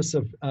process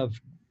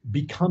of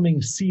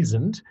becoming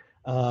seasoned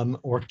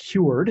or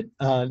cured,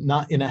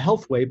 not in a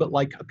health way, but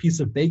like a piece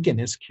of bacon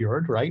is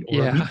cured, right?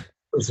 Or a meat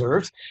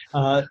preserved,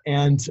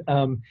 and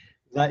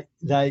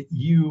that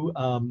you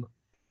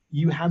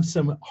have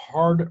some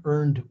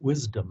hard-earned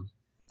wisdom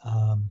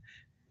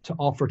to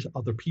offer to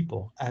other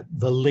people at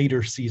the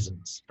later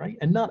seasons, right?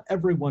 And not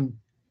everyone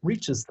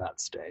reaches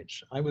that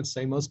stage. I would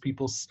say most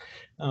people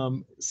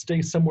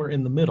stay somewhere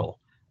in the middle.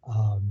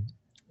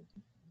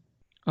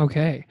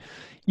 Okay.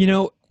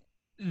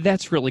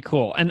 That's really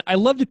cool. And I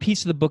loved a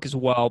piece of the book as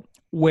well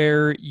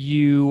where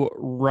you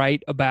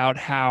write about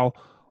how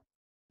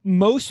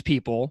most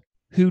people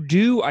who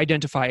do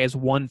identify as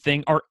one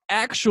thing are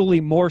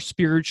actually more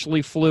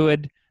spiritually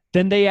fluid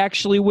than they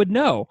actually would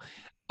know.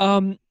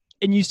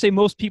 And you say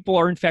most people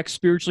are in fact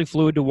spiritually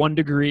fluid to one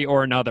degree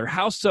or another.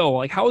 How so?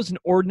 Like, how is an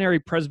ordinary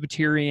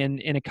Presbyterian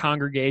in a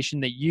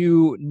congregation that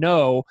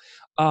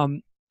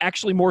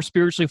actually more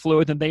spiritually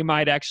fluid than they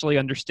might actually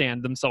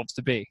understand themselves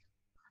to be?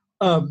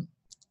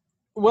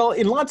 Well,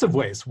 in lots of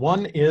ways.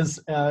 One is,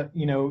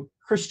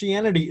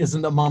 Christianity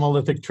isn't a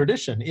monolithic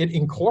tradition. It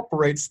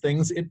incorporates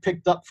things it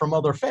picked up from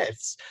other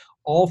faiths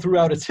all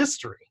throughout its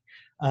history.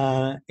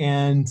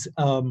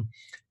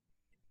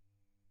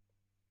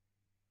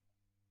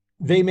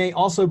 They may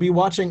also be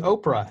watching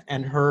Oprah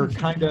and her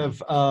kind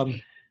of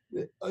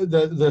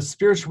the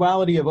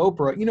spirituality of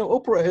Oprah.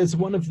 Oprah is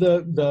one of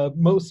the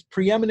most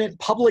preeminent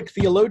public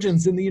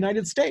theologians in the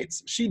United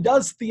States. She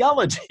does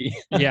theology,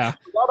 without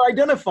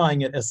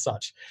identifying it as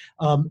such,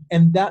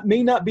 and that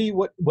may not be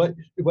what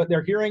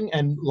they're hearing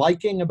and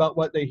liking about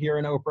what they hear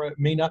in Oprah. It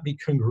may not be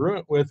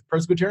congruent with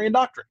Presbyterian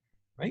doctrine,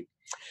 right?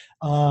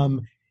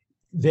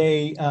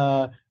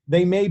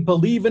 They may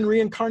believe in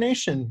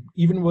reincarnation,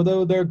 even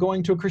though they're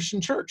going to a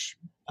Christian church.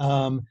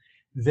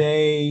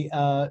 They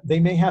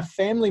may have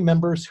family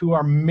members who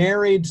are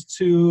married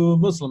to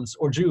Muslims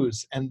or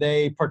Jews, and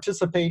they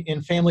participate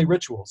in family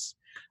rituals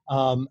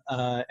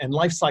and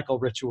life cycle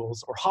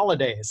rituals or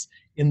holidays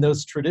in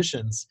those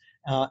traditions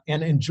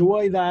and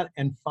enjoy that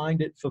and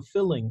find it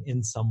fulfilling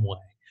in some way.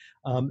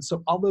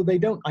 So although they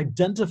don't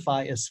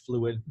identify as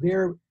fluid,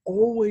 they're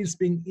always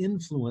being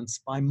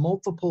influenced by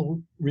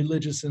multiple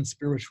religious and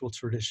spiritual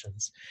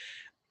traditions.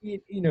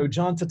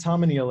 John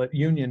Tatamaniel at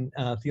Union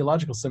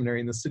Theological Seminary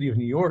in the city of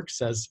New York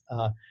says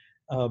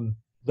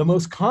the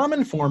most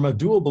common form of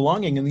dual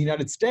belonging in the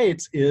United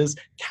States is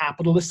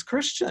capitalist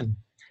Christian,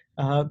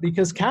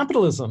 because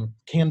capitalism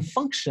can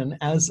function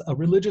as a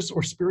religious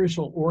or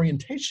spiritual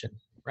orientation,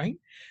 right?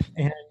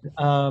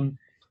 And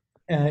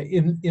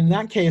in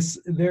that case,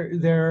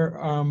 there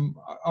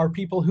are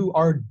people who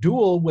are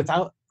dual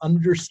without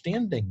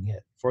understanding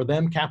it. For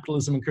them,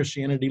 capitalism and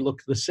Christianity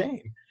look the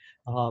same.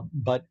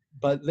 But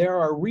there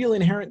are real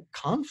inherent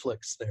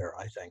conflicts there,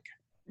 I think.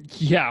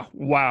 Yeah.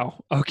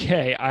 Wow.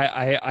 Okay.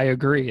 I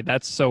agree.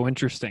 That's so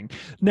interesting.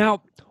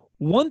 Now,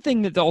 one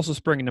thing that's also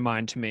springing to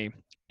mind to me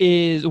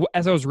is,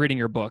 as I was reading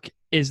your book,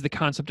 is the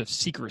concept of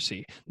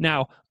secrecy.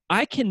 Now,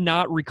 I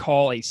cannot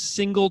recall a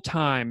single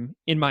time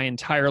in my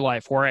entire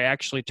life where I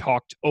actually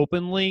talked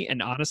openly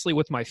and honestly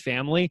with my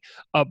family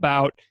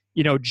about,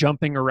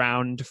 jumping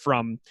around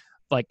from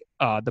like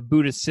the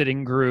Buddhist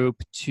sitting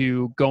group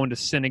to going to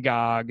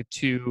synagogue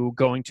to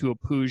going to a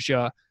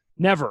puja.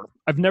 Never.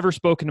 I've never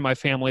spoken to my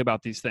family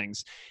about these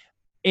things.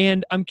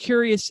 And I'm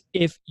curious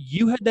if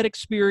you had that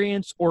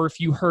experience or if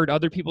you heard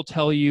other people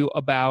tell you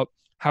about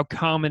how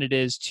common it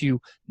is to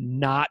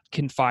not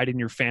confide in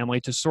your family,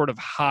 to sort of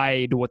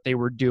hide what they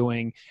were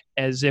doing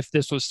as if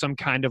this was some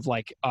kind of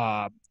like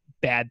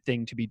bad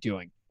thing to be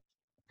doing.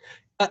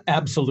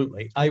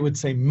 Absolutely. I would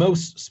say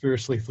most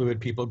spiritually fluid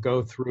people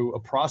go through a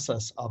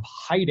process of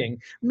hiding,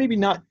 maybe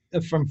not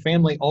from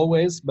family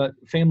always, but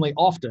family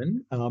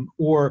often,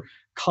 or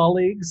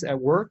colleagues at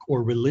work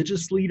or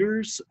religious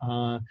leaders.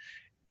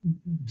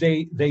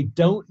 They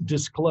don't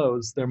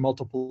disclose their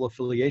multiple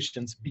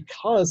affiliations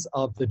because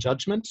of the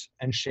judgment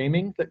and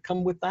shaming that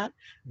come with that,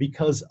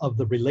 because of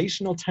the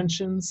relational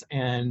tensions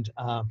and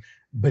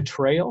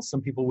betrayal. Some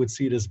people would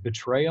see it as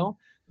betrayal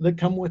that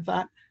come with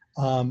that.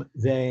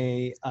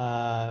 They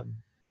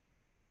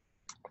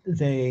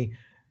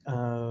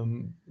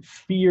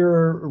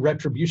fear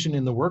retribution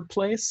in the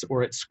workplace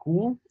or at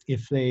school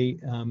if they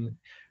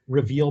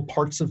reveal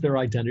parts of their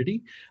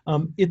identity.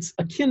 It's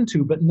akin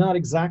to, but not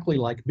exactly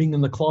like, being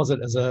in the closet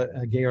as a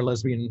gay or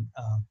lesbian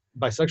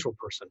bisexual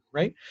person,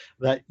 right?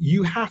 That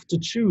you have to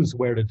choose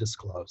where to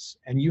disclose,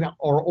 and you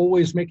are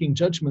always making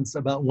judgments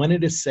about when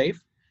it is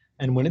safe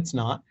and when it's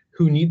not,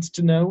 who needs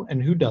to know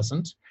and who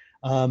doesn't.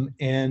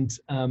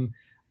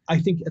 I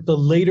think in the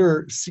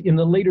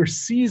later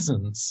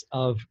seasons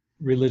of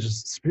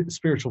religious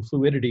spiritual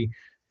fluidity,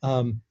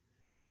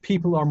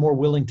 people are more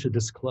willing to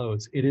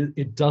disclose.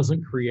 It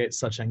doesn't create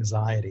such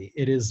anxiety.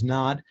 It is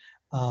not.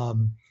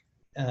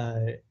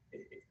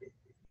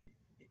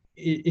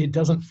 It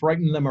doesn't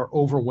frighten them or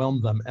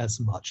overwhelm them as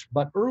much.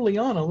 But early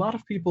on, a lot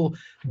of people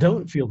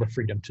don't feel the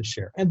freedom to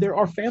share, and there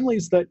are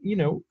families that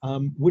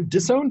would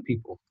disown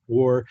people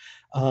or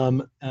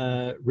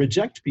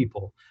reject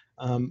people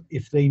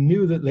if they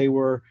knew that they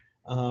were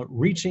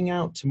reaching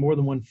out to more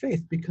than one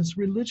faith, because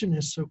religion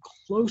is so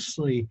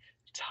closely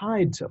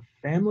tied to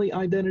family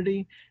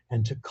identity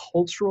and to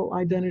cultural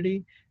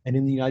identity, and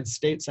in the United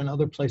States and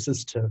other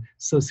places to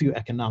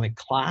socioeconomic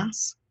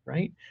class,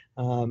 right?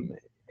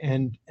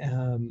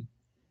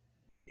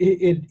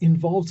 It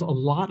involves a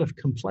lot of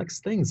complex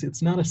things.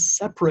 It's not a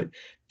separate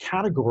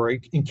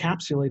category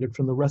encapsulated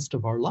from the rest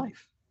of our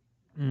life.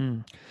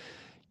 Mm.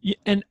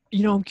 And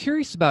I'm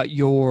curious about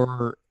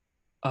your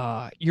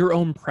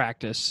own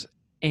practice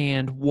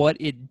and what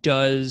it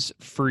does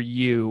for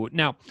you.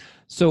 Now,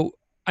 so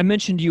I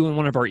mentioned to you in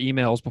one of our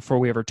emails before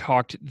we ever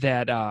talked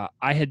that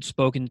I had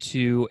spoken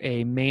to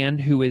a man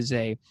who is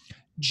a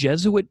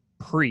Jesuit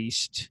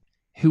priest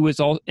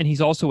and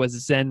he's also a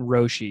Zen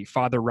Roshi,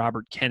 Father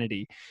Robert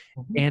Kennedy.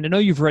 Mm-hmm. And I know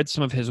you've read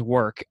some of his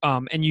work,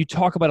 and you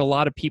talk about a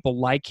lot of people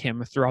like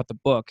him throughout the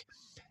book.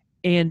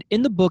 And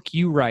in the book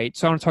you write,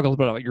 so I want to talk a little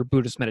bit about your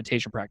Buddhist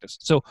meditation practice.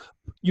 So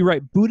you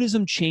write,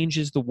 Buddhism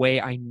changes the way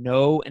I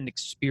know and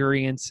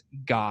experience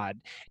God.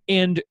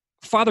 And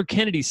Father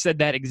Kennedy said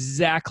that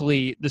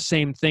exactly the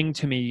same thing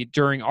to me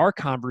during our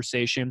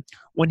conversation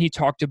when he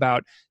talked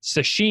about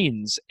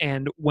sesshin,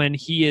 and when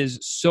he is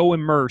so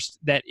immersed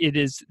that it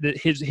is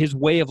his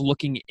way of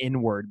looking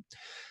inward.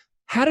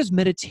 How does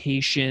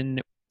meditation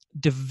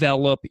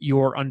develop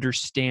your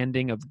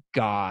understanding of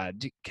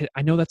God?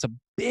 I know that's a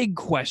big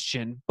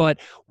question, but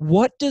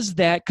what does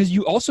that, because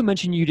you also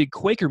mentioned you did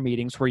Quaker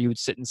meetings where you would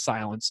sit in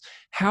silence.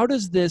 How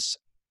does this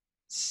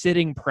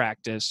sitting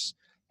practice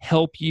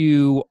help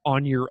you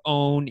on your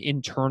own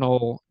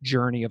internal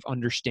journey of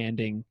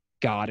understanding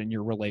God and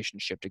your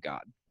relationship to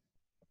God?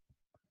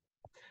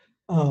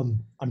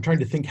 I'm trying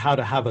to think how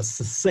to have a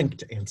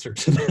succinct answer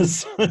to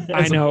this.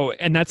 I know,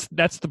 and that's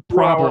the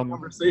problem.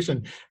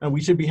 Conversation, and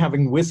we should be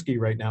having whiskey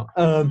right now.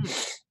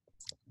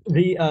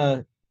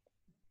 The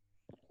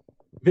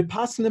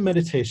Vipassana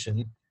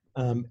meditation,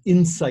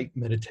 insight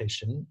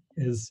meditation,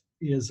 is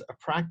a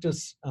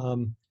practice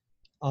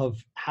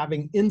of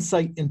having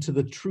insight into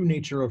the true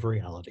nature of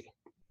reality.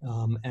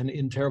 And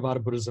in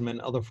Theravada Buddhism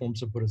and other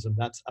forms of Buddhism,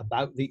 that's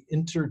about the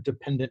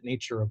interdependent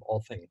nature of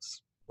all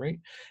things. Right?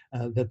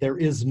 That there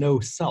is no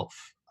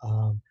self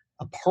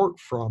apart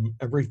from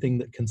everything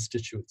that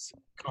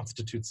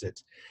constitutes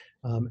it.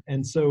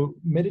 And so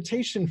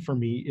meditation for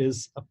me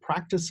is a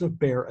practice of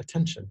bare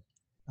attention,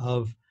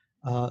 of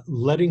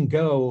letting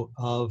go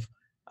of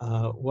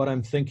what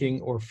I'm thinking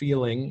or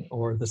feeling,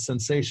 or the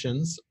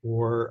sensations,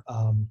 or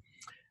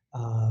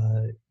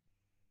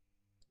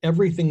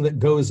everything that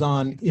goes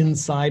on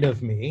inside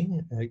of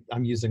me.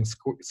 I'm using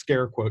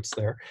scare quotes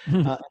there.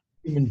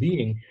 Human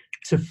being,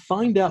 to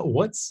find out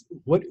what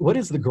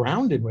is the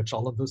ground in which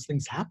all of those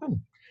things happen,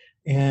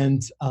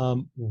 and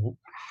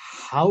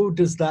how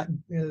does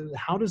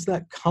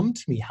that come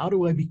to me? How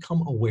do I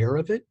become aware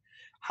of it?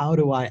 How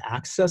do I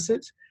access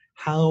it?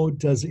 How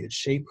does it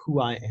shape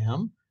who I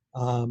am?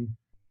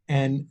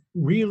 And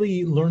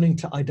really learning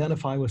to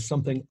identify with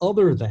something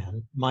other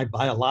than my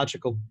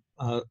biological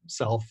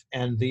self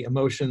and the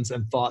emotions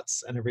and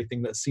thoughts and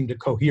everything that seem to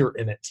cohere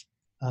in it.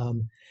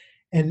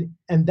 And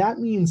that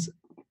means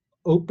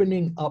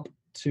opening up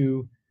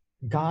to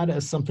God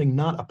as something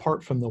not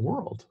apart from the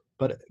world,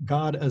 but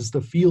God as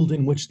the field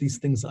in which these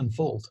things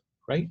unfold,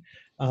 right?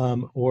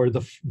 Or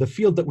the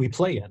field that we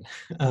play in.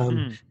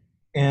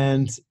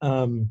 And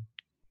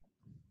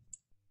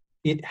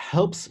it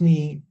helps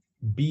me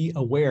be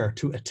aware,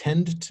 to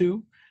attend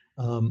to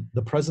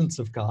the presence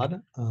of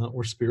God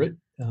or spirit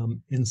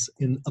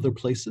in other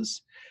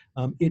places.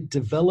 It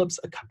develops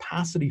a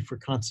capacity for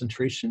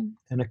concentration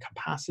and a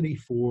capacity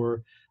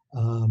for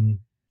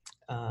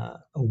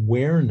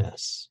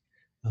awareness,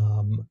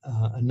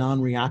 a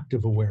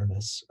non-reactive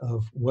awareness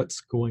of what's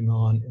going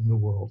on in the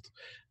world,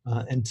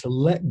 and to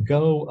let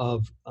go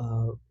of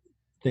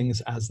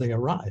things as they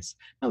arise.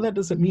 Now, that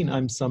doesn't mean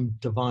I'm some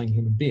divine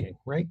human being,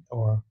 right?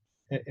 Or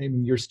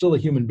and you're still a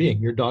human being.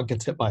 Your dog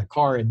gets hit by a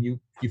car and you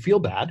feel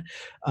bad,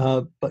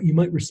 but you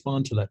might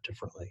respond to that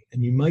differently.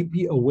 And you might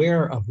be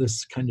aware of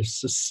this kind of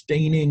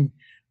sustaining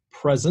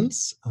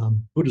presence.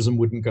 Buddhism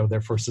wouldn't go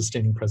there for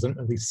sustaining presence,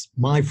 at least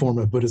my form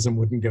of Buddhism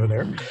wouldn't go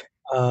there.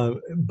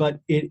 But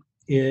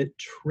it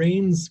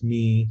trains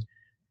me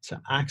to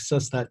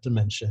access that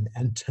dimension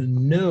and to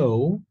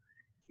know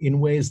in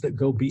ways that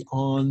go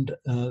beyond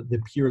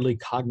the purely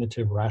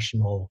cognitive,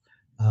 rational,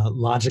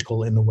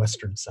 logical in the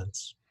Western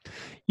sense.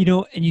 You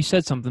know, and you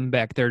said something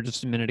back there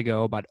just a minute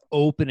ago about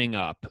opening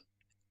up.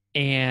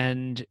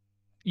 And,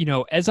 you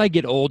know, as I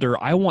get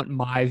older, I want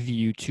my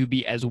view to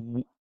be as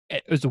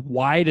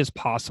wide as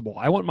possible.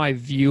 I want my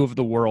view of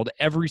the world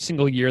every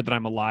single year that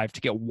I'm alive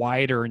to get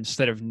wider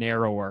instead of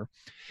narrower.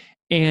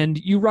 And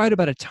you write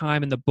about a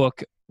time in the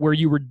book where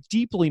you were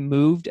deeply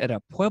moved at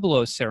a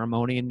Pueblo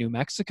ceremony in New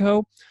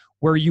Mexico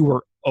where you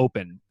were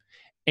open.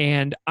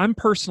 And I'm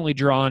personally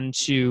drawn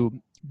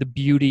to the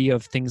beauty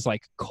of things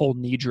like Kol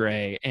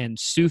Nidre and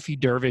Sufi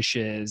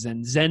dervishes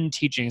and Zen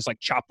teachings like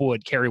chop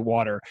wood, carry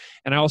water.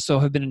 And I also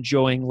have been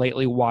enjoying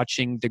lately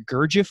watching the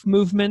Gurdjieff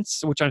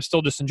movements, which I'm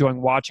still just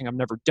enjoying watching. I've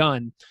never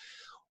done.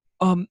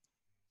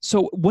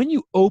 So when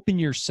you open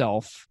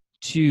yourself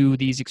to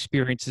these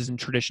experiences and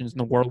traditions in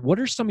the world, what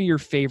are some of your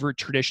favorite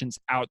traditions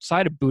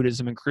outside of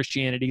Buddhism and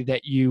Christianity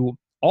that you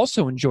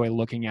also enjoy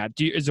looking at?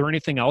 Is there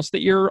anything else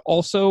that you're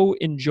also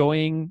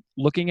enjoying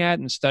looking at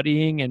and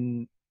studying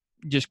and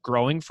just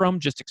growing from,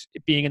 just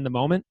being in the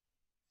moment?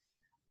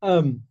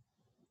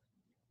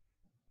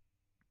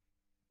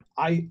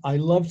 I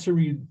love to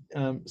read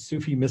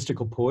Sufi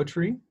mystical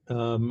poetry,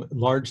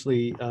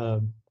 largely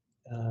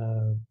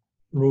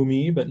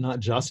Rumi, but not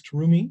just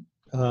Rumi.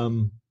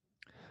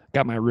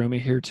 Got my Rumi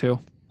here too.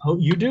 Oh,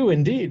 you do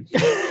indeed.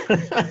 The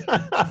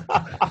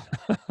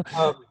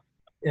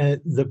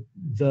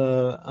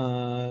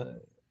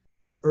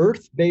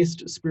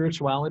earth-based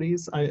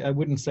spiritualities, I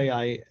wouldn't say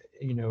I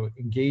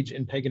engage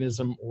in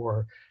paganism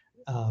or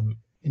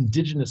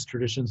indigenous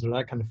traditions or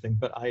that kind of thing,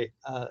 but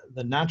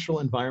the natural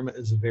environment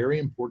is very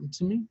important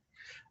to me.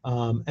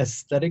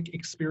 Aesthetic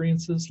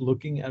experiences,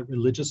 looking at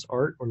religious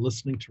art or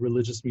listening to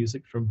religious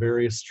music from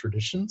various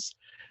traditions,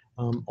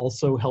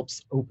 also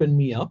helps open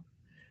me up.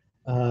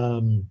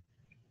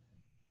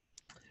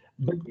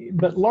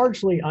 But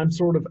largely I'm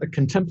sort of a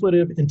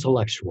contemplative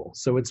intellectual.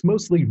 So it's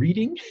mostly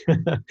reading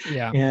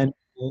Yeah. and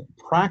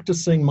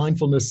practicing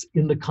mindfulness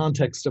in the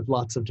context of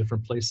lots of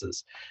different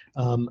places.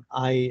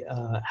 I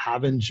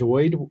have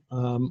enjoyed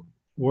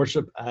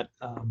worship at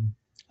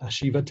a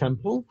Shiva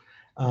temple,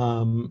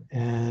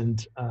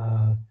 and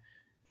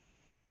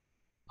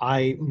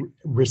I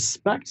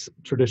respect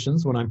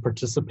traditions when I'm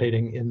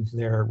participating in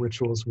their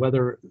rituals,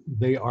 whether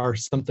they are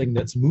something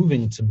that's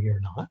moving to me or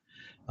not.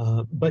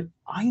 But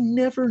I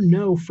never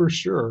know for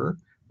sure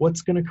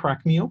what's going to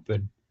crack me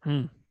open,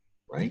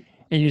 right?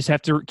 And you just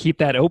have to keep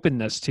that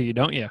openness to you,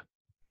 don't you?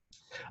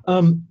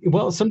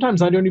 Well,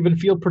 sometimes I don't even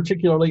feel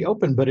particularly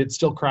open, but it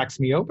still cracks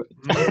me open.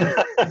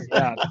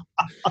 Yeah.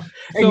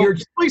 And your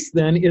choice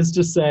then is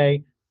to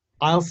say,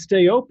 I'll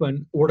stay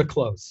open or to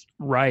close.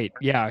 Right.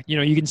 Yeah. You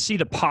know, you can see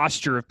the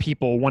posture of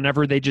people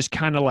whenever they just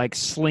kind of like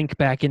slink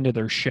back into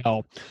their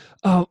shell.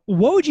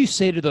 What would you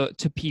say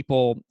to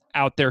people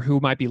out there who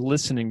might be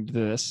listening to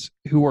this,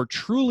 who are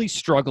truly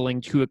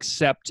struggling to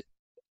accept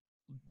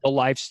the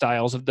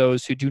lifestyles of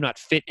those who do not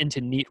fit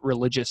into neat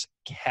religious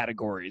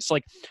categories?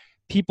 Like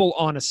people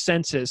on a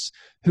census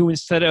who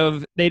instead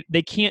of, they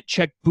can't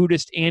check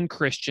Buddhist and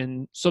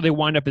Christian, so they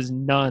wind up as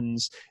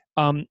nuns.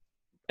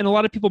 And a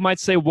lot of people might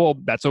say, well,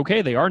 that's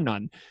okay, they are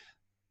none.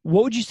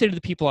 What would you say to the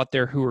people out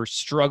there who are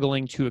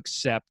struggling to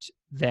accept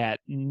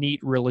that neat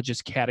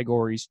religious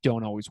categories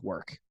don't always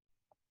work?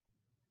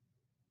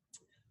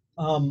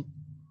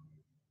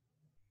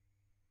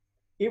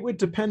 It would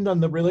depend on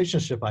the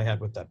relationship I had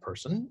with that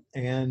person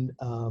and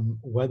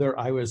whether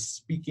I was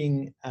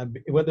speaking,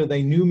 whether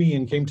they knew me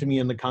and came to me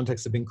in the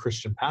context of being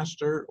Christian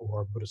pastor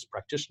or Buddhist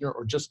practitioner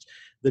or just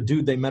the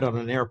dude they met on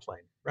an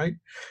airplane, right?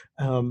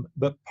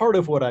 But part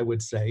of what I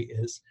would say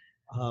is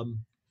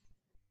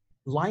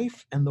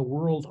life and the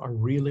world are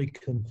really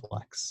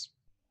complex.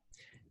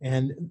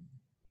 And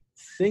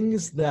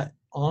things that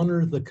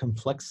honor the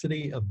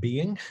complexity of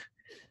being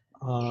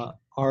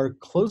are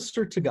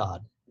closer to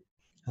God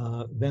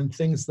than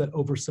things that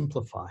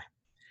oversimplify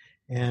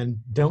and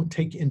don't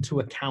take into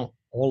account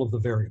all of the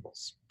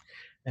variables.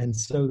 And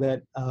so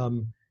that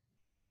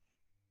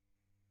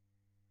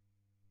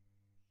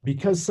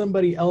because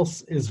somebody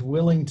else is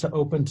willing to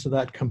open to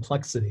that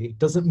complexity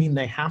doesn't mean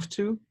they have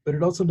to, but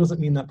it also doesn't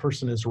mean that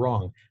person is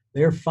wrong.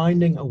 They're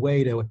finding a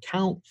way to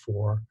account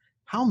for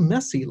how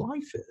messy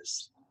life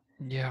is.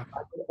 Yeah.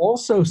 I would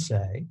also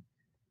say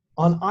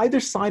on either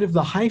side of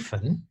the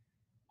hyphen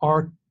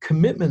are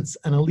commitments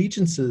and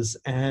allegiances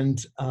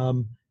and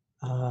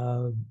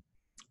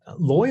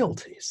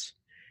loyalties.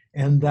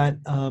 And that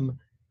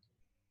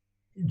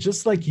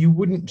just like you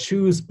wouldn't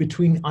choose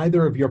between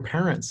either of your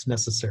parents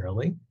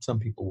necessarily, some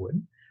people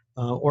would,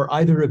 or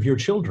either of your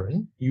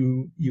children,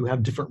 you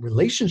have different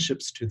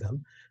relationships to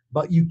them,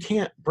 but you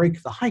can't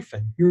break the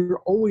hyphen.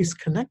 You're always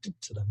connected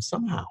to them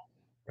somehow,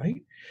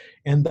 right?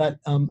 And that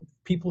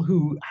people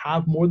who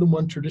have more than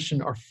one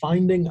tradition are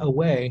finding a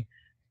way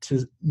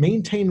to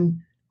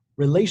maintain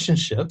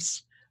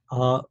relationships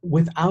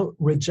without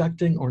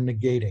rejecting or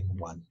negating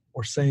one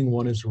or saying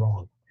one is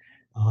wrong.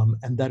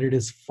 And that it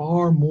is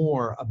far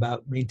more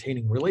about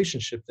maintaining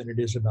relationship than it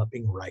is about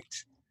being right.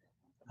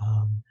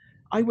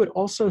 I would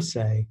also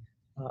say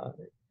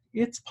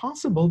it's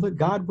possible that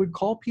God would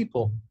call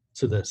people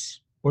to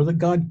this, or that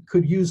God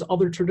could use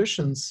other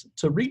traditions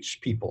to reach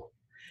people.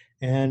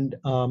 And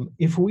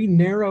if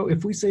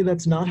we say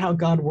that's not how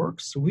God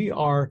works, we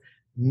are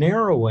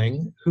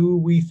narrowing who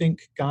we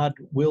think God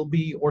will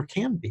be or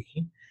can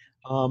be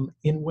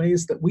in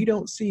ways that we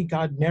don't see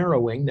God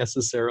narrowing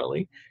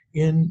necessarily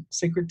in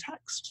sacred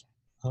text.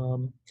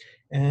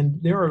 And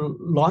there are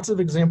lots of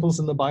examples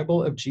in the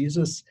Bible of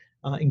Jesus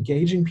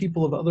engaging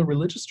people of other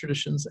religious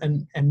traditions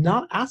and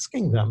not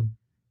asking them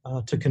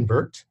to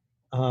convert,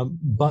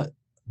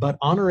 but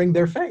honoring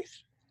their faith,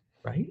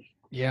 right?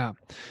 Yeah.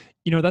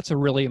 That's a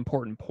really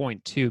important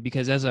point too,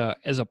 because as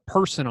a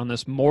person on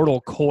this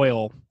mortal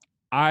coil,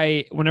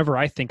 whenever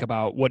I think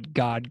about what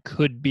God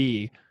could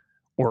be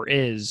or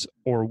is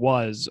or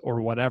was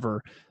or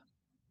whatever,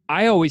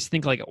 I always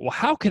think like, well,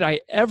 how could I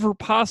ever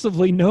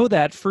possibly know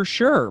that for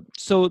sure?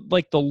 So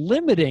like the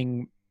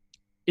limiting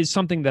is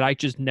something that I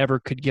just never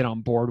could get on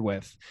board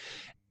with.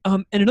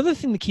 And another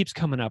thing that keeps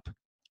coming up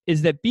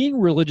is that being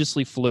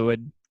religiously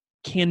fluid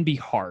can be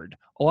hard.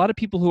 A lot of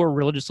people who are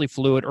religiously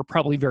fluid are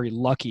probably very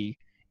lucky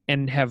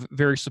and have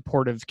very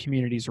supportive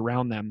communities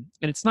around them.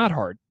 And it's not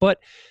hard. But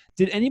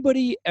did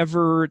anybody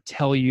ever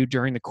tell you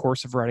during the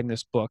course of writing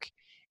this book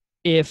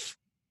if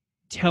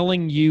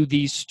telling you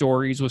these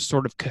stories was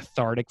sort of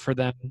cathartic for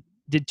them?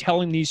 Did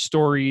telling these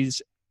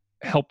stories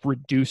help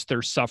reduce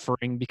their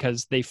suffering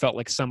because they felt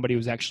like somebody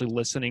was actually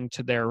listening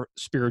to their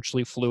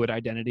spiritually fluid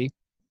identity?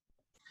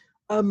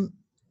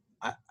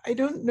 I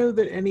don't know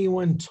that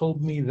anyone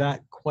told me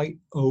that quite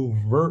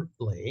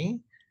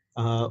overtly,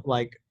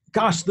 like,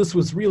 gosh, this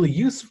was really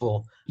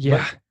useful.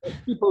 Yeah. But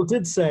people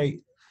did say,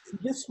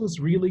 this was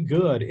really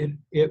good.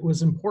 It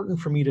was important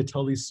for me to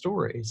tell these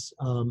stories.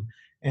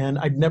 And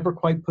I'd never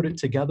quite put it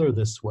together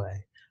this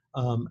way.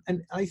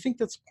 And I think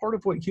that's part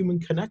of what human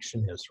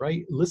connection is,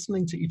 right?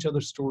 Listening to each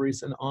other's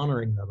stories and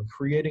honoring them, and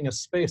creating a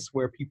space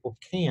where people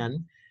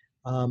can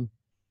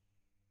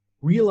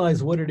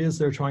realize what it is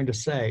they're trying to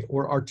say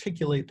or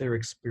articulate their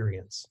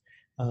experience.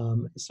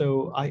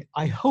 So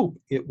I hope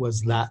it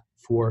was that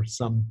for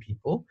some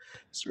people.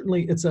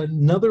 Certainly it's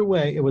another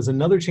way, it was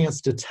another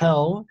chance to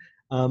tell,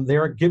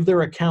 give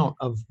their account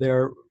of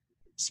their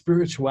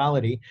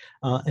spirituality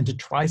and to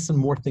try some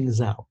more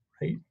things out,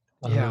 right?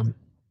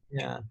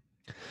 Yeah.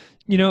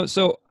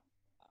 So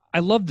I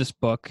love this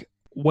book.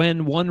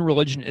 When one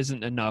religion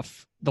isn't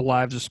enough, the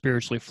lives of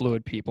spiritually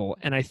fluid people.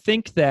 And I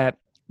think that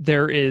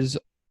there is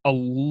a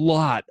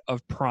lot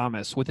of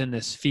promise within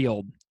this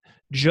field.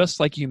 Just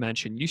like you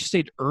mentioned, you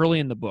state early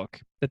in the book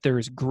that there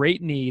is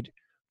great need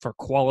for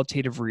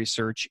qualitative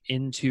research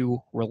into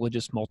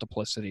religious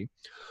multiplicity.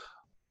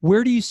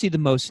 Where do you see the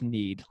most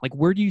need? Like,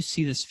 where do you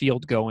see this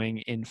field going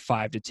in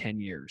 5 to 10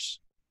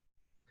 years?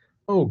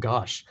 Oh,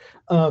 gosh.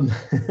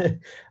 I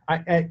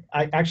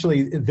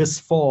actually, this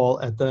fall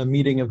at the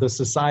meeting of the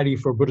Society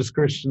for Buddhist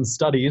Christian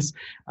Studies,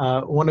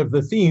 one of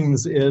the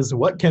themes is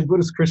what can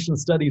Buddhist Christian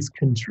Studies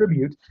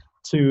contribute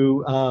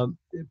to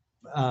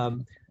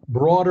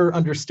broader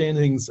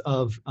understandings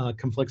of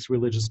complex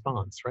religious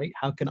bonds, right?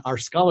 How can our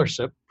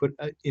scholarship put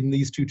in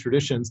these two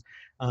traditions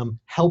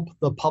help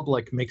the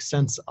public make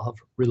sense of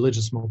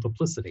religious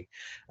multiplicity?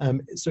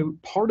 So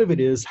part of it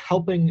is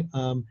helping,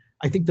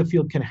 I think the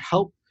field can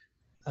help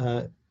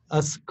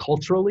us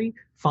culturally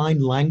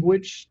find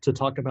language to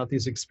talk about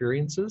these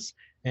experiences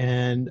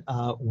and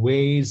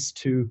ways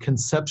to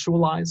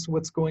conceptualize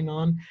what's going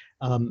on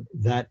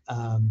that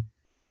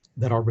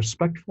are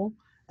respectful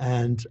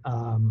and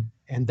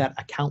that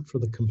account for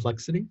the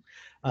complexity.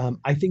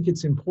 I think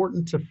it's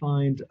important to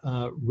find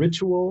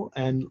ritual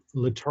and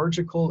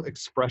liturgical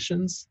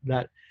expressions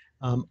that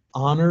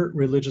honor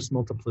religious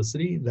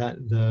multiplicity, that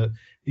the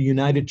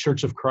United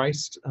Church of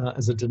Christ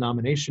as a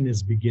denomination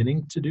is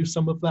beginning to do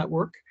some of that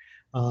work.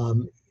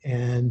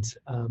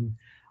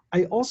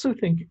 I also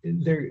think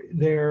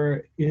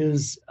there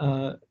is,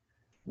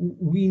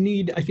 we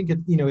need, I think,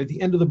 at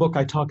the end of the book,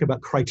 I talk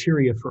about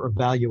criteria for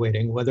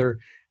evaluating whether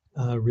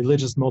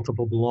religious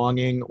multiple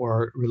belonging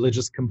or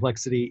religious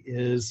complexity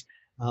is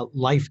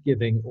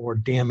life-giving or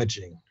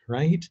damaging,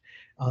 right?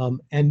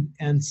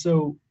 And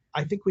so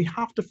I think we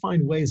have to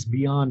find ways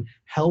beyond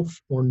health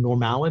or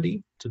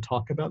normality to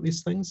talk about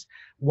these things,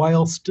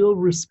 while still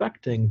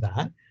respecting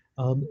that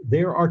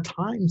there are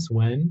times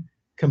when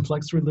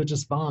complex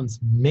religious bonds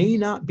may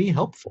not be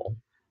helpful,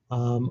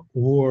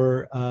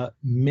 or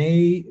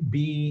may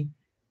be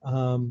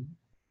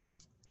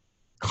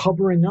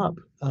covering up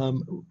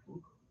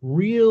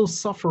real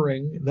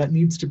suffering that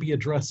needs to be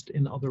addressed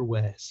in other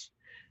ways.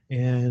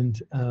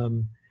 And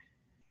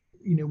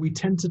we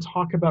tend to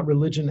talk about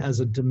religion as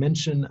a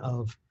dimension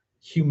of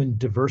human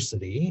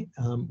diversity,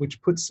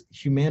 which puts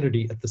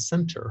humanity at the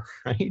center,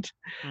 right?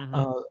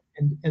 Mm-hmm.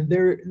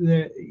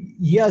 And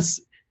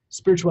yes,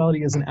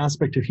 spirituality is an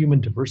aspect of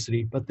human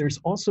diversity, but there's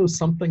also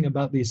something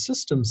about these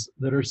systems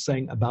that are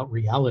saying about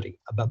reality,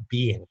 about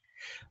being,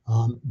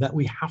 that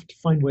we have to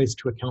find ways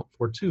to account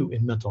for too,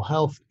 in mental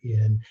health,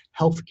 in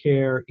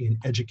healthcare, in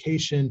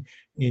education,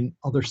 in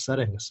other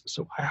settings.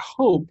 So I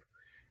hope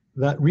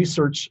that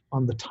research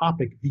on the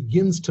topic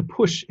begins to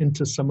push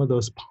into some of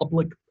those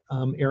public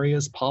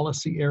areas,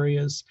 policy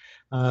areas,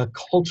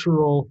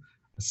 cultural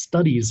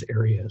studies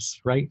areas,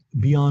 right?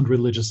 Beyond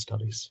religious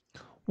studies.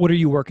 What are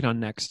you working on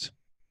next?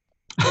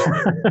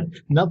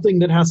 Nothing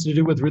that has to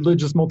do with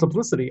religious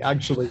multiplicity,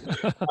 actually.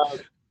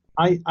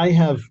 I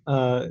have,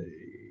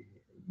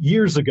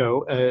 years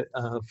ago, a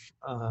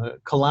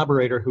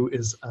collaborator who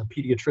is a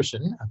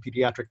pediatrician, a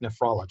pediatric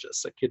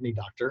nephrologist, a kidney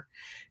doctor,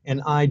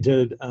 and I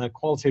did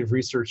qualitative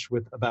research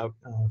with about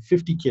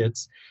 50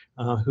 kids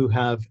who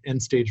have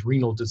end-stage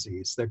renal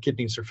disease. Their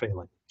kidneys are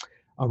failing,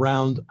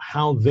 around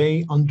how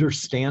they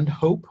understand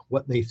hope,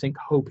 what they think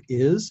hope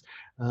is,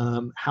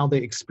 how they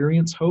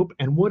experience hope,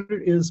 and what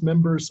it is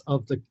members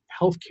of the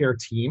healthcare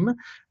team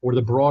or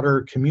the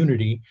broader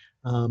community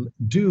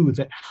do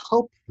that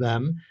help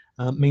them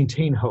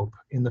maintain hope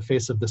in the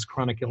face of this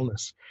chronic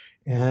illness.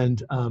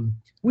 And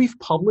we've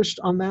published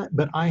on that,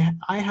 but I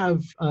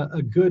have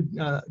a good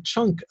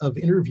chunk of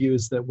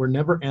interviews that were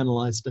never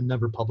analyzed and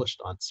never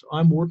published on. So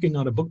I'm working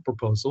on a book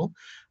proposal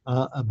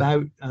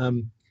about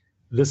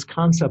this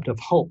concept of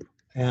hope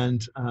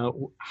and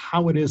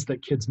how it is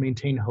that kids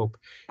maintain hope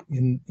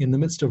in the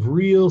midst of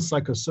real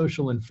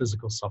psychosocial and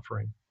physical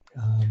suffering.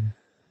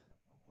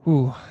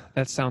 Ooh,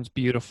 that sounds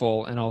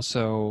beautiful and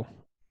also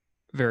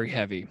very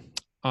heavy.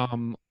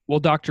 Well,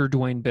 Dr.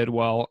 Dwayne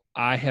Bidwell,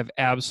 I have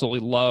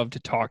absolutely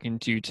loved talking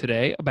to you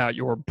today about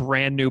your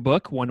brand new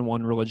book, When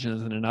One Religion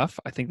Isn't Enough.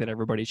 I think that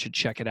everybody should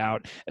check it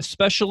out,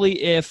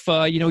 especially if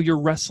you're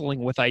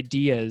wrestling with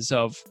ideas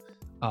of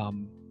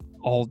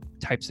all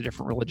types of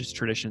different religious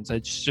traditions.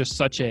 It's just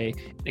such an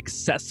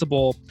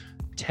accessible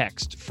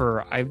text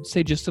for, I would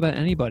say, just about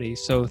anybody.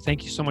 So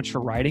thank you so much for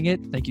writing it.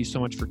 Thank you so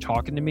much for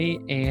talking to me.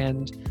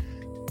 And,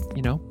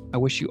 I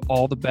wish you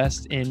all the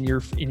best in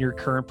your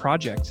current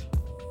project.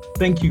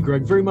 Thank you,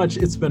 Greg, very much.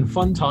 It's been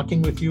fun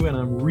talking with you, and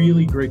I'm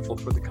really grateful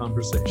for the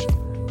conversation.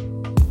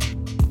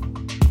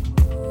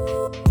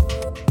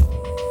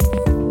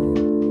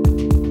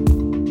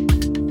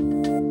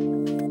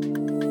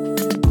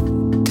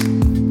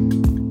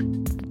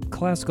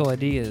 Classical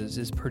Ideas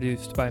is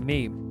produced by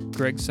me,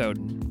 Greg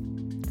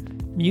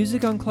Soden.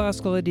 Music on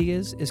Classical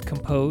Ideas is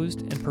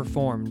composed and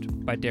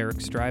performed by Derek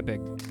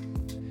Strybig.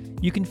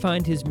 You can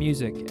find his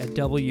music at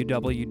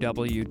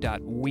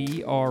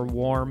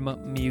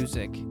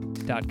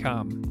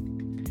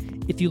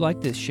www.wearewarmmusic.com. If you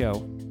like this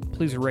show,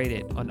 please rate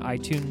it on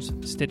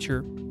iTunes,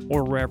 Stitcher,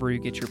 or wherever you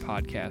get your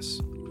podcasts.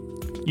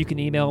 You can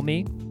email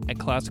me at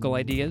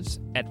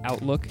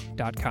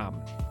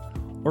classicalideas@outlook.com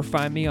or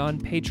find me on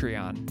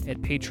Patreon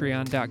at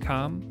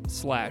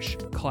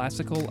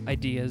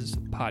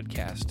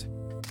patreon.com/classicalideaspodcast.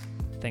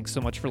 Thanks so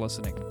much for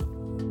listening.